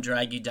I don't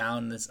drag you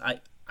down this. I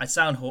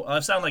sound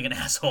like an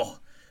asshole.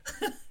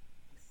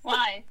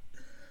 Why?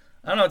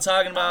 I don't know,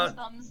 talking about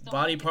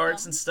body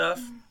parts and stuff.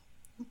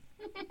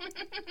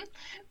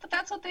 But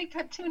that's what they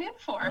tune in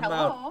for. Talking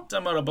Hello.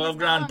 about above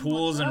ground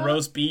pools and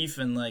roast beef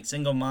and like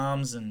single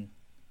moms and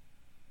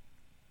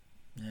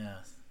yeah.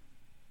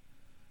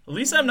 At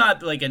least I'm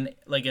not like an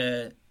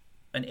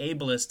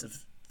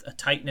ableist, a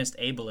Titanist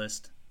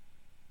ableist,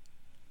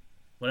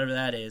 whatever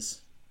that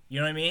is. You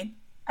know what I mean?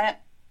 I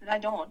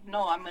don't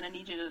know. I'm gonna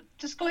need you to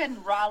just go ahead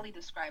and rawly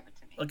describe it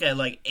to me. Okay,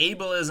 like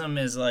ableism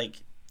is like,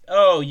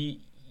 oh, you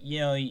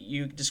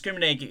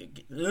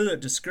discriminate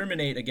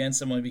against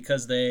someone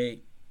because they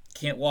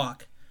can't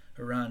walk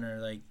or run, or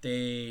like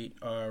they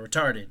are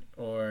retarded,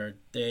 or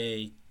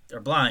they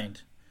are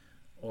blind,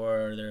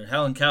 or they're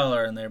Helen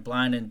Keller and they're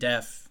blind and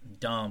deaf and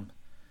dumb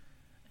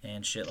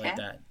and shit like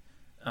that.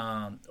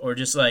 Or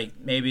just like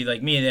maybe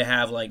like me, they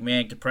have like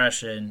manic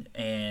depression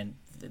and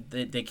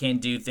they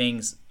can't do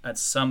things at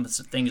some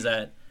things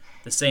at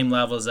the same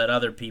levels that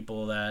other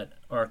people that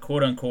are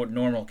quote unquote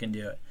normal can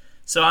do it.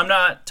 So I'm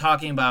not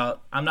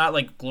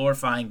like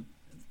glorifying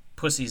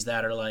pussies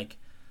that are like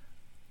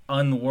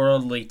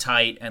unworldly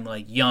tight and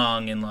like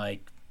young and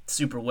like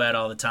super wet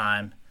all the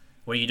time,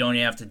 where you don't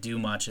even have to do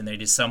much and they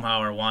just somehow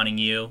are wanting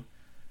you,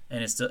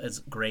 and it's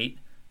great.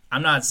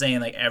 I'm not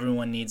saying like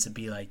everyone needs to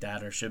be like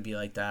that or should be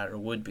like that or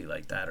would be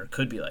like that or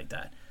could be like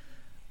that.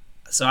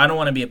 So I don't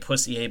want to be a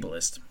pussy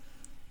ableist,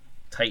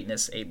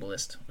 tightness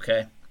ableist.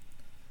 Okay,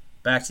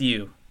 back to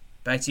you,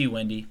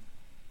 Wendy.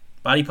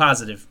 Body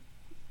positive.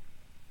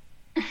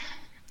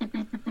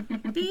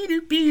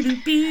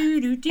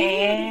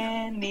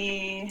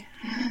 Andy.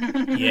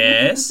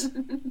 Yes.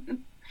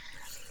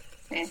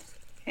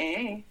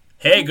 Hey.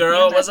 Hey,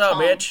 girl. What's up,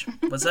 bitch?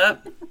 What's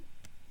up?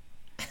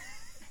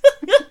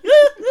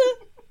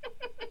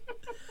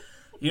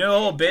 You know the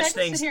whole bitch thing.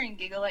 Can I just sit here and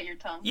giggle at your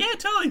tongue? Yeah,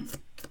 totally.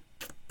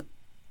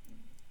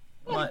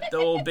 The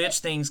old bitch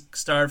things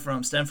stem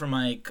from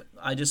my.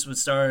 I just would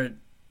start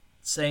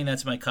saying that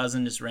to my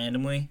cousin just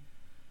randomly,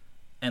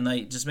 and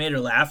like just made her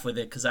laugh with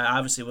it because I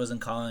obviously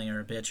wasn't calling her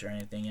a bitch or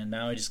anything, and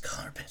now I just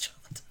call her a bitch all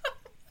the time.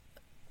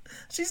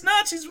 She's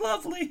not. She's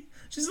lovely.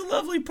 She's a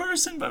lovely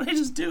person, but I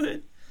just do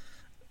it.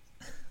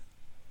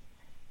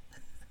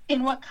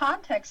 In what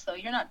context, though?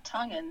 You're not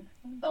tonguing,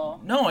 though.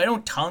 No, I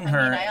don't tongue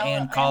her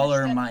and call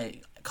her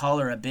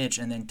a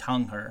bitch and then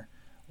tongue her,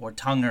 or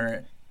tongue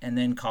her and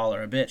then call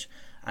her a bitch.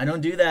 I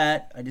don't do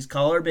that. I just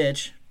call her a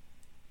bitch.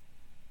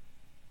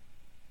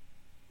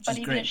 But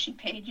even if she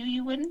paid you,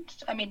 you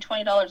wouldn't? I mean,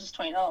 $20 is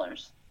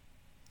 $20.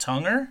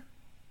 Tongue her?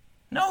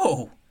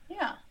 No.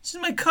 Yeah.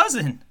 She's my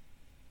cousin.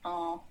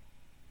 Oh.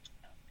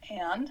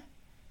 And?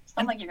 It's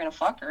not like you're going to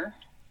fuck her.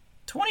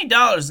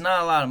 $20 is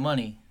not a lot of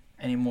money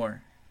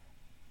anymore.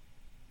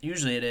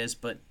 Usually it is,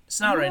 but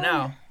it's not right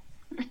now.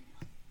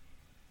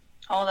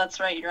 Oh, that's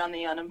right. You're on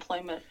the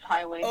unemployment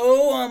highway.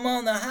 Oh, I'm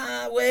on the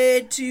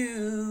highway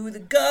to the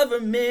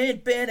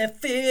government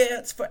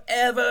benefits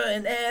forever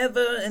and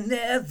ever and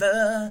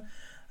ever.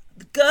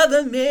 The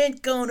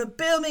government gonna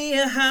build me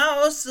a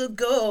house of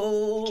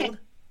gold.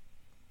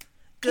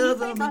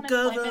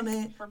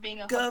 Government for being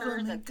a hooker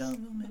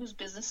whose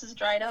business is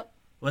dried up?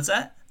 What's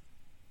that?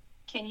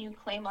 Can you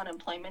claim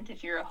unemployment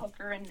if you're a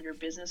hooker and your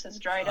business has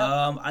dried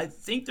up? I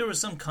think there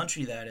was some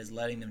country that is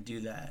letting them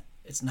do that.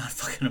 It's not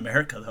fucking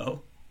America,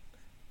 though.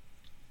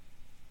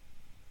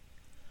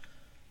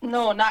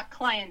 No, not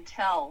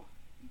clientele.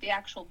 The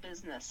actual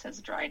business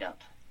has dried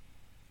up.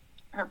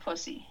 Her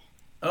pussy.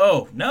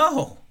 Oh,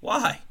 no.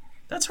 Why?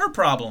 That's her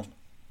problem.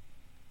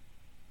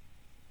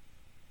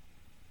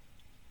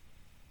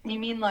 You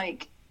mean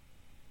like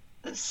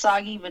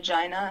soggy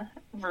vagina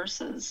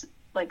versus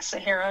like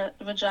Sahara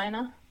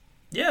vagina?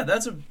 Yeah,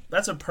 that's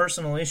a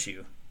personal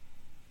issue.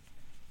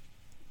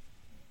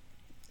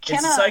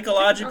 It's a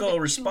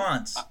psychological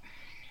response.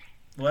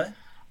 What?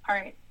 All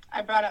right.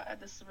 I brought up,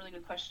 this is a really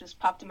good question, just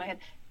popped in my head.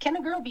 Can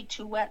a girl be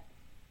too wet?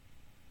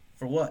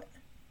 For what?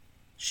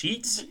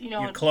 Sheets?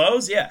 Your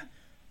clothes? Yeah.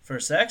 For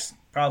sex?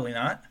 Probably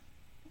not.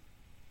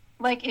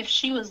 Like if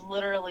she was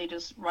literally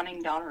just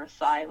running down her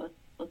thigh with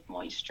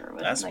moisture.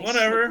 That's nice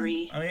whatever.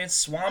 Slippery, I mean,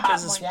 swamp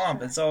is a swamp.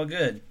 Moisture. It's all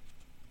good.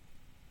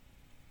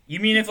 You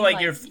mean if like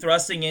you're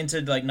thrusting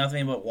into like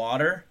nothing but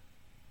water?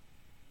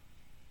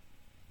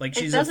 Like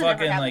she's a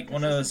fucking like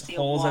one of those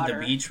holes at the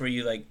beach where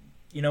you like,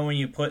 when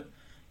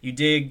you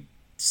dig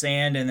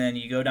sand and then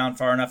you go down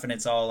far enough and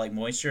it's all like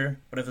moisture.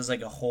 What if it's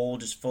like a hole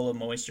just full of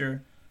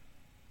moisture?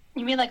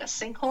 You mean like a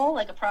sinkhole,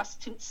 like a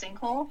prostitute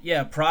sinkhole?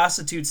 Yeah,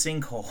 prostitute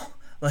sinkhole,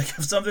 like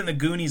something the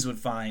Goonies would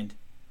find.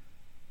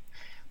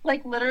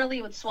 Like literally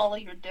would swallow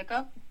your dick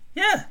up?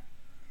 Yeah,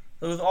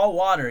 with all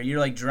water. You're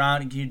like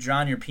you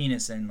drown your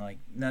penis in like.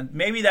 Now,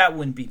 maybe that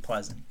wouldn't be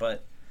pleasant,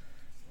 but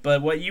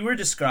what you were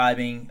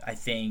describing, I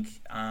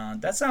think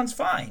that sounds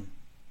fine.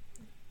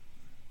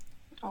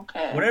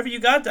 Okay. Whatever you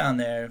got down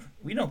there,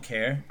 we don't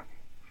care.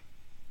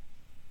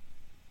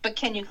 But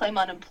can you claim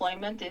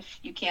unemployment if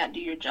you can't do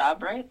your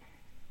job right?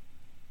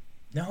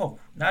 No,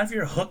 not if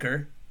you're a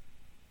hooker.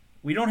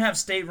 We don't have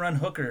state-run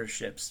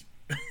hookerships.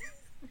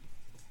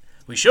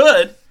 We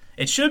should.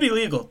 It should be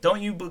legal.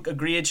 Don't you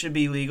agree it should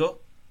be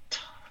legal?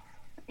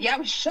 Yeah,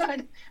 we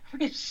should.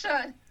 We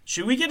should.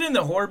 Should we get in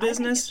the whore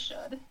business?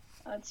 I think it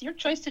should. It's your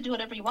choice to do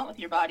whatever you want with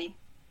your body.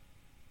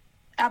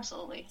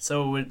 Absolutely.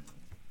 So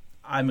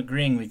I'm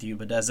agreeing with you,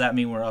 but does that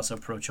mean we're also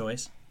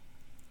pro-choice?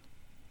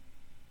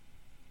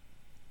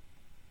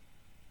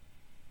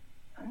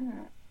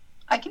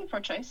 can be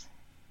pro-choice.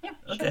 Yeah.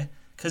 Okay.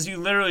 Because you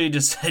literally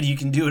just said you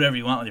can do whatever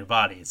you want with your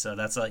body. So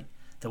that's like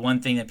the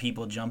one thing that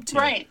people jump to.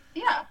 Right.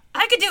 Yeah.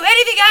 I can do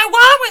anything I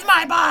want with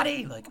my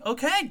body. Like,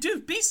 okay,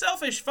 dude, be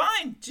selfish.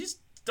 Fine. Just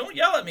don't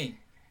yell at me.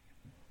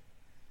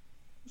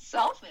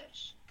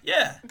 Selfish?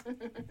 Yeah.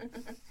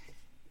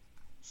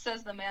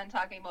 Says the man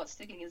talking about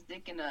sticking his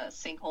dick in a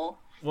sinkhole.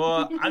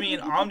 Well, I mean,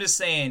 I'm just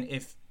saying,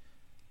 if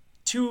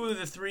 2 of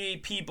the 3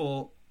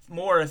 people,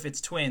 more if it's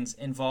twins,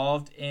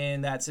 involved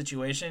in that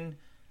situation,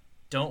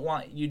 don't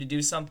want you to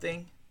do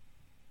something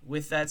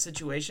with that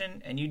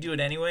situation, and you do it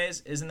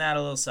anyways, isn't that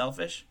a little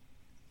selfish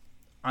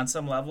on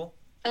some level?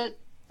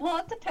 Well,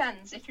 it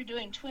depends. If you're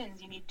doing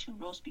twins, you need 2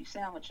 roast beef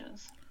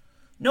sandwiches.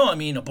 No, I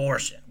mean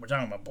abortion. We're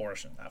talking about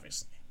abortion,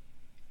 obviously.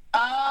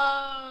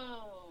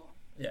 Oh.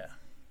 Yeah.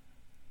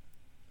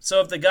 So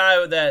if the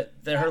guy that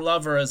her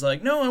lover is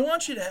like, no, I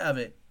want you to have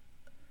it,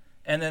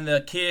 and then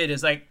the kid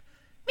is like,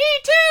 me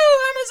too,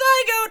 I'm a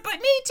zygote,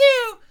 but me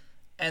too.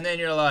 And then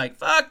you're like,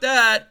 fuck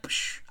that,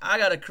 I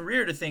got a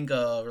career to think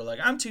of, or like,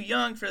 I'm too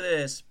young for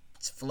this.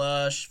 It's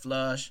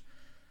flush.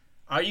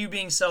 Are you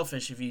being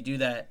selfish if you do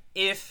that?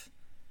 If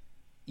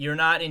you're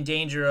not in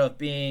danger of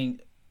being,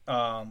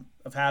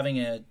 of having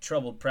a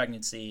troubled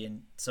pregnancy,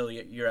 and so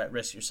you're at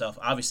risk yourself.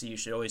 Obviously, you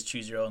should always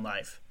choose your own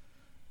life.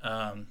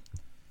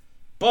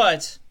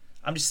 But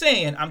I'm just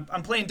saying,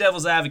 I'm playing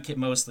devil's advocate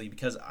mostly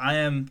because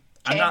I'm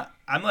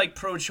like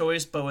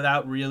pro-choice, but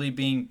without really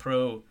being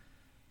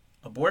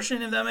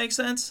pro-abortion, if that makes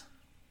sense.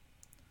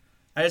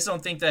 I just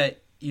don't think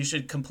that you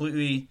should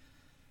completely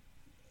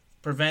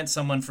prevent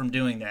someone from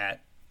doing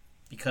that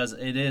because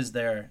it is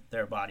their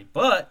body.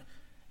 But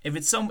if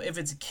it's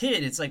a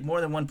kid, it's like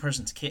more than one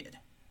person's kid.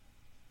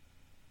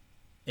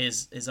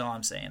 Is all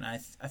I'm saying.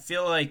 I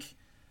feel like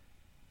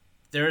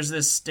there's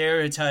this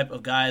stereotype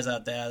of guys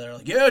out there that are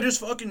like, yeah, just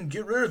fucking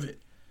get rid of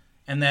it.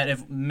 And that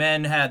if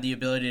men had the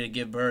ability to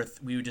give birth,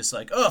 we would just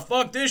like, oh,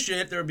 fuck this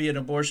shit. There would be an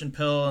abortion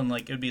pill, and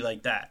like it would be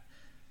like that.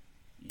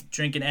 You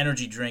drink an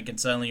energy drink, and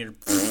suddenly you're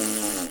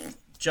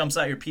jumps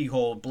out your pee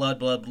hole,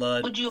 blood.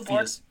 Would you abort?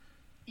 Fetus.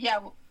 Yeah,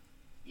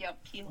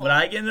 pee hole. Would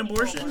I get an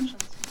abortion?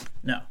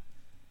 No.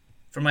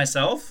 For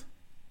myself?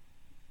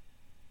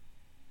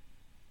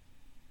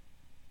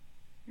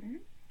 Mm-hmm.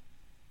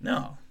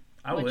 No.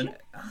 I wouldn't.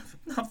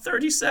 I'm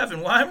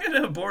 37. Why am I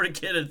going to abort a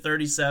kid at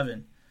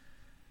 37?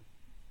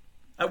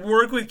 I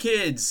work with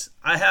kids.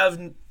 I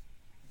have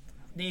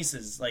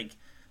nieces. Like,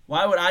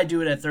 why would I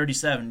do it at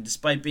 37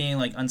 despite being,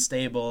 like,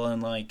 unstable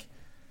and, like...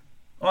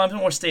 Well, I'm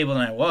more stable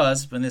than I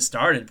was when this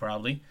started,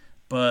 probably.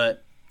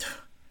 But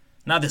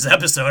not this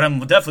episode.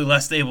 I'm definitely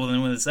less stable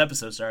than when this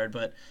episode started.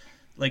 But,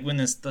 like, when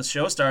the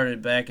show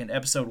started back in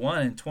episode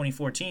 1 in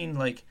 2014,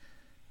 like,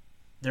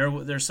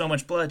 there's so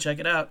much blood. Check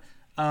it out.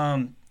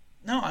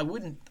 No, I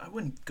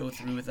wouldn't go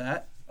through with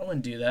that. I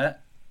wouldn't do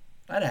that.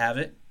 I'd have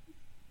it.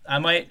 I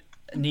might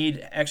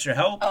need extra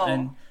help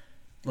and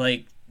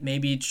like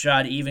maybe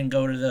try to even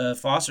go to the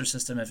foster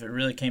system if it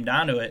really came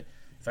down to it.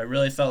 If I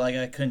really felt like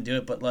I couldn't do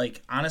it, but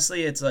like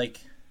honestly, it's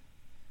like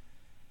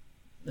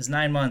it's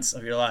 9 months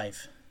of your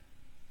life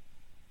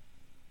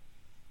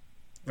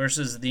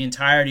versus the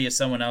entirety of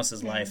someone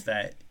else's life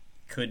that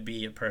could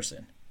be a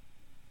person.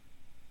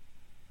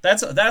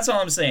 That's all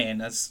I'm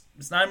saying. It's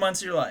 9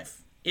 months of your life.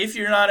 If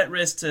you're not at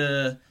risk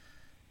to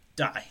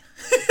die.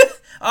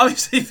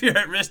 Obviously, if you're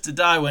at risk to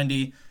die,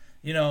 Wendy,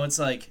 you know, it's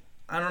like,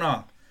 I don't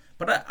know.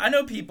 But I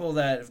know people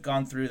that have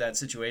gone through that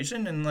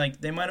situation, and,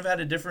 like, they might have had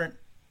a different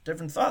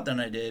thought than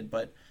I did.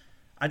 But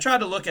I try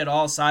to look at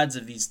all sides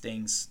of these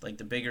things, like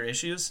the bigger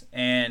issues,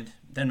 and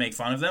then make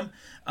fun of them.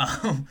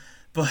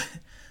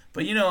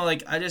 But you know,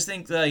 like, I just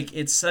think, like,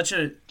 it's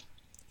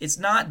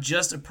not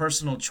just a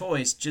personal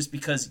choice just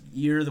because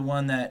you're the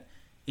one that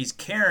is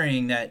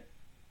carrying that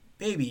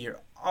baby. You're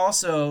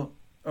also,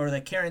 or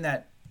that carrying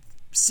that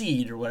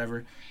seed or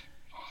whatever,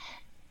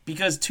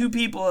 because 2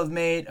 people have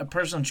made a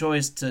personal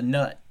choice to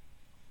nut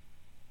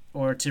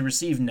or to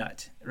receive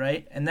nut,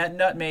 right? And that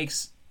nut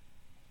makes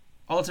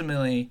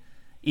ultimately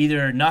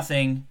either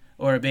nothing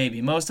or a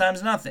baby. Most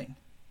times nothing.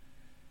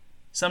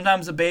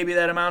 Sometimes a baby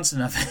that amounts to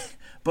nothing.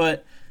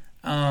 But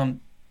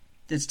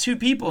it's 2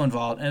 people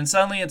involved, and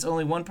suddenly it's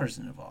only one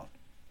person involved.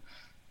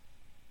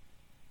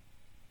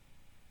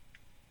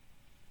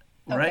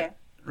 Okay.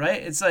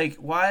 Right? It's like,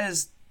 why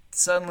is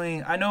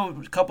suddenly... I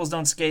know couples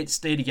don't stay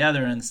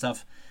together and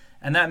stuff,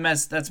 and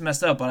that's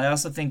messed up, but I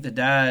also think the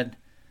dad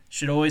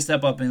should always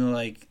step up and,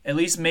 like, at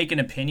least make an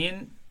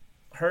opinion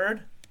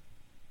heard.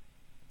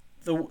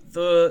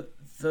 The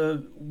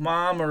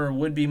mom or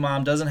would-be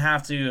mom doesn't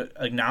have to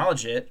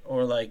acknowledge it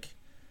or, like...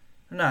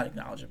 Not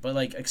acknowledge it, but,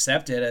 like,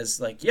 accept it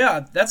as, like,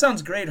 yeah, that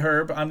sounds great,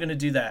 Herb, I'm going to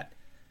do that.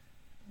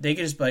 They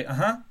could just be like,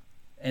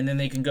 and then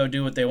they can go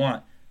do what they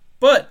want.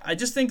 But I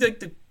just think that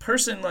the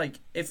person, like,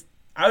 if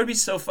I would be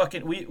so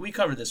fucking... We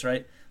covered this,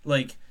 right?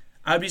 Like,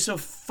 I would be so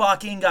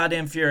fucking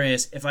goddamn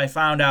furious if I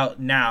found out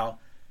now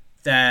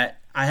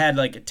that I had,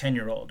 like, a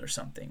 10-year-old or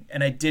something,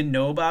 and I didn't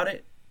know about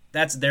it.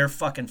 That's their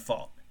fucking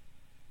fault.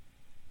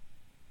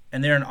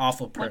 And they're an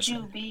awful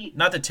person.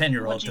 Not the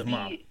 10-year-old, the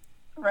mom.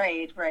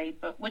 Right, right.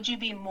 But would you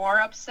be more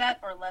upset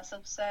or less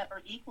upset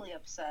or equally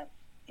upset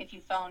if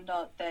you found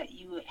out that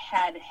you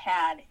had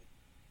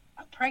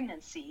a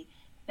pregnancy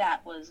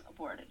that was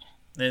aborted?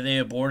 They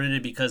aborted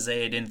it because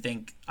they didn't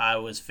think I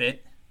was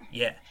fit?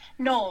 Yeah.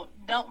 No,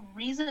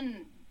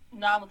 reason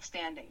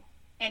notwithstanding,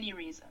 any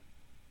reason.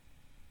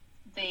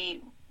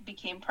 They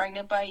became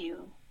pregnant by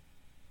you,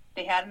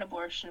 they had an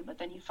abortion, but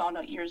then you found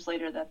out years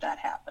later that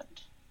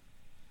happened.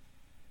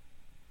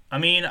 I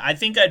mean, I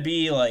think I'd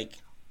be like,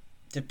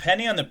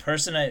 depending on the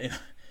person,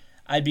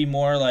 I'd be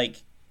more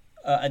like,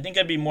 I think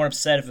I'd be more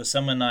upset if it was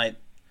someone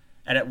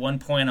at one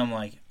point I'm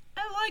like,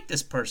 I like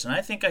this person.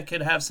 I think I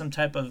could have some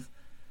type of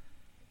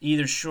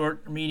either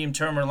short, medium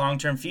term, or long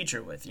term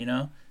future with, you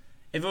know?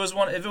 If it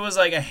was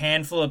like a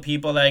handful of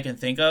people that I can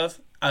think of,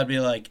 I'd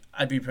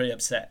be pretty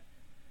upset.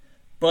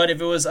 But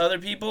if it was other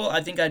people,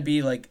 I think I'd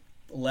be like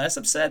less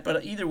upset.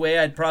 But either way,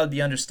 I'd probably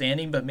be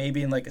understanding, but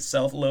maybe in like a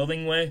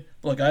self-loathing way.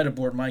 Like, I'd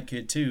abort my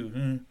kid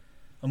too.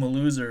 I'm a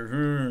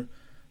loser.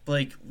 But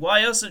like,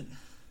 why else?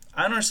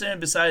 I don't understand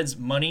besides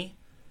money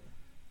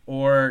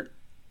or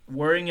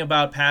worrying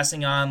about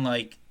passing on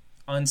like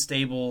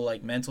unstable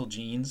like mental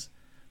genes,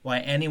 why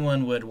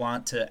anyone would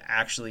want to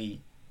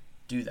actually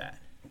do that.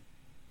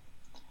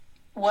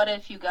 What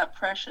if you got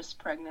Precious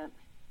pregnant?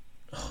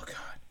 Oh, God.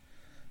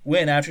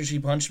 When? After she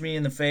punched me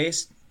in the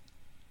face?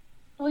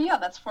 Well, yeah,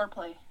 that's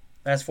foreplay.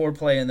 That's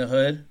foreplay in the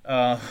hood.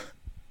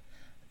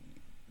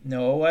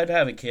 No, I'd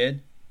have a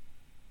kid.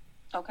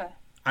 Okay.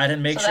 I'd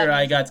make sure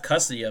I got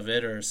custody of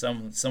it, or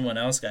someone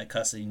else got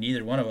custody.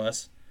 Neither one of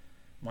us.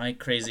 My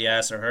crazy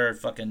ass or her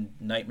fucking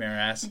nightmare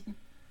ass.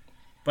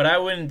 But I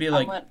wouldn't be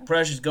like,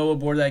 Precious, go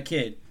aboard that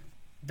kid.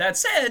 That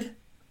said,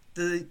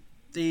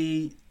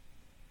 the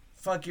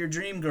fuck your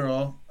dream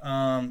girl,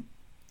 when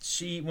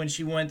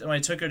I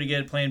took her to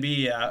get Plan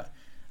B,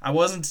 I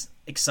wasn't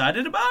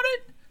excited about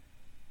it.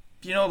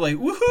 You know, like,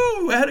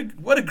 woohoo,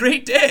 what a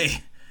great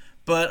day.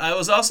 But I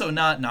was also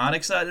not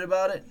excited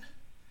about it.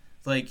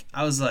 Like,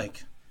 I was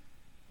like,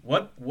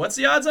 what's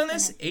the odds on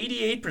this?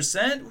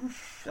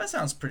 88%? That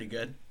sounds pretty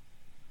good.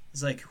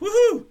 It's like,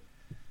 woohoo.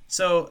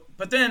 So,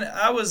 but then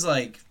I was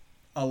like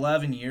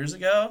 10 years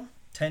ago.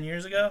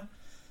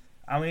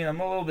 I mean,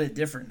 I'm a little bit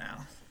different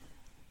now.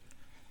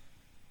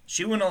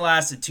 She wouldn't have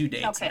lasted 2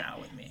 dates now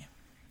with me,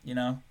 you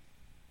know?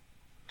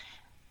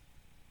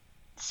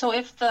 So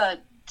if the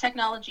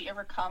technology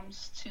ever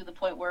comes to the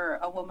point where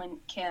a woman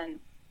can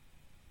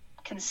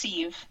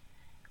conceive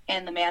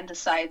and the man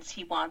decides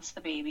he wants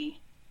the baby,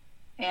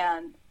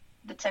 and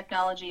the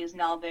technology is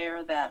now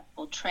there that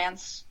will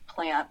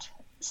transplant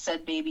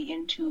said baby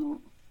into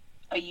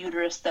a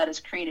uterus that is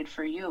created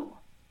for you,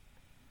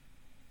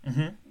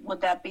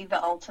 would that be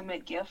the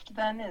ultimate gift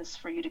then, is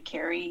for you to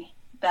carry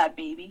that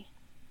baby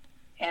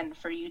and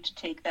for you to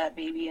take that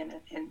baby and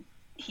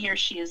he or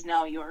she is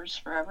now yours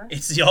forever?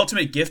 It's the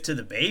ultimate gift to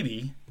the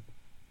baby.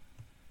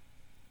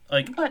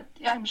 Like, but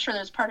I'm sure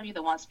there's part of you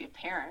that wants to be a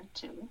parent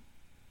too.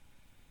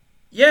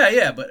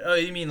 Yeah, but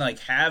you mean like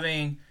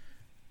having,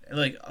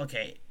 like,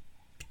 okay,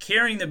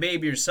 carrying the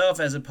baby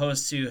yourself as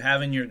opposed to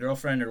having your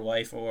girlfriend or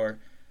wife or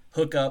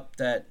hookup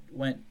that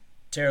went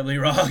terribly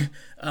wrong,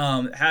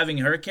 having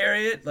her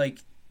carry it, like,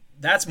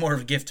 that's more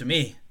of a gift to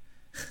me.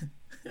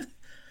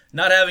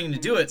 Not having to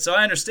do it. So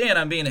I understand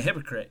I'm being a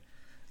hypocrite.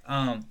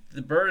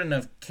 The burden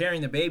of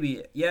carrying the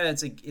baby, yeah,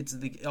 it's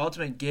the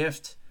ultimate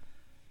gift,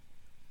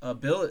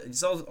 ability.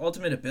 It's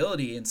ultimate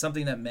ability, and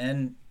something that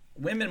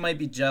women might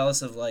be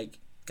jealous of, like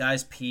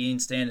guys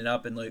peeing, standing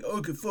up, and like, oh,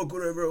 I can fuck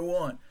whatever I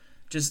want.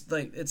 Just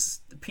like,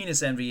 it's the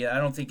penis envy. I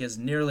don't think is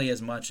nearly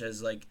as much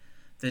as like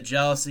the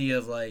jealousy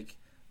of like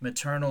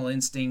maternal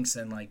instincts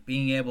and like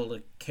being able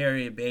to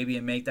carry a baby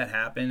and make that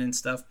happen and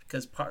stuff,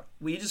 because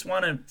we just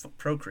want to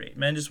procreate.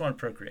 Men just want to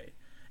procreate,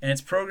 and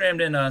it's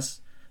programmed in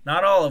us,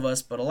 not all of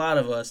us but a lot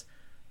of us,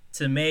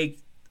 to make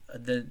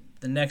the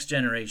next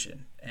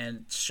generation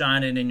and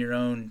shine it in your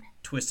own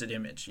twisted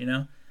image, you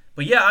know.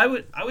 But yeah, I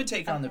would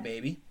take on the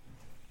baby.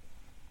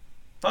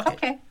 Fuck it.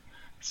 Okay,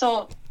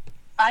 so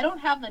I don't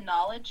have the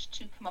knowledge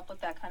to come up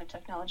with that kind of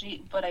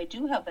technology, but I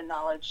do have the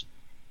knowledge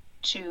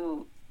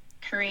to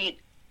create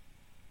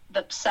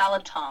the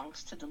salad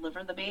tongs to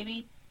deliver the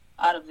baby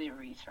out of the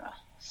urethra.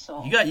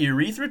 So you got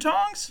urethra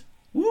tongs?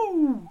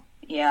 Woo!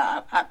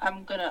 Yeah,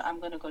 I'm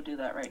gonna go do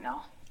that right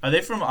now. Are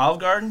they from Olive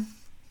Garden?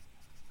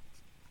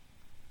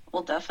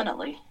 Well,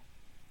 definitely.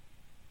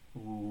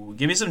 Ooh,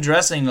 give me some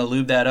dressing to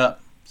lube that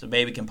up so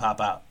baby can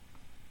pop out.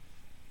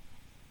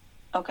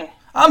 Okay.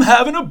 I'm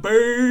having a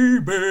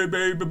baby.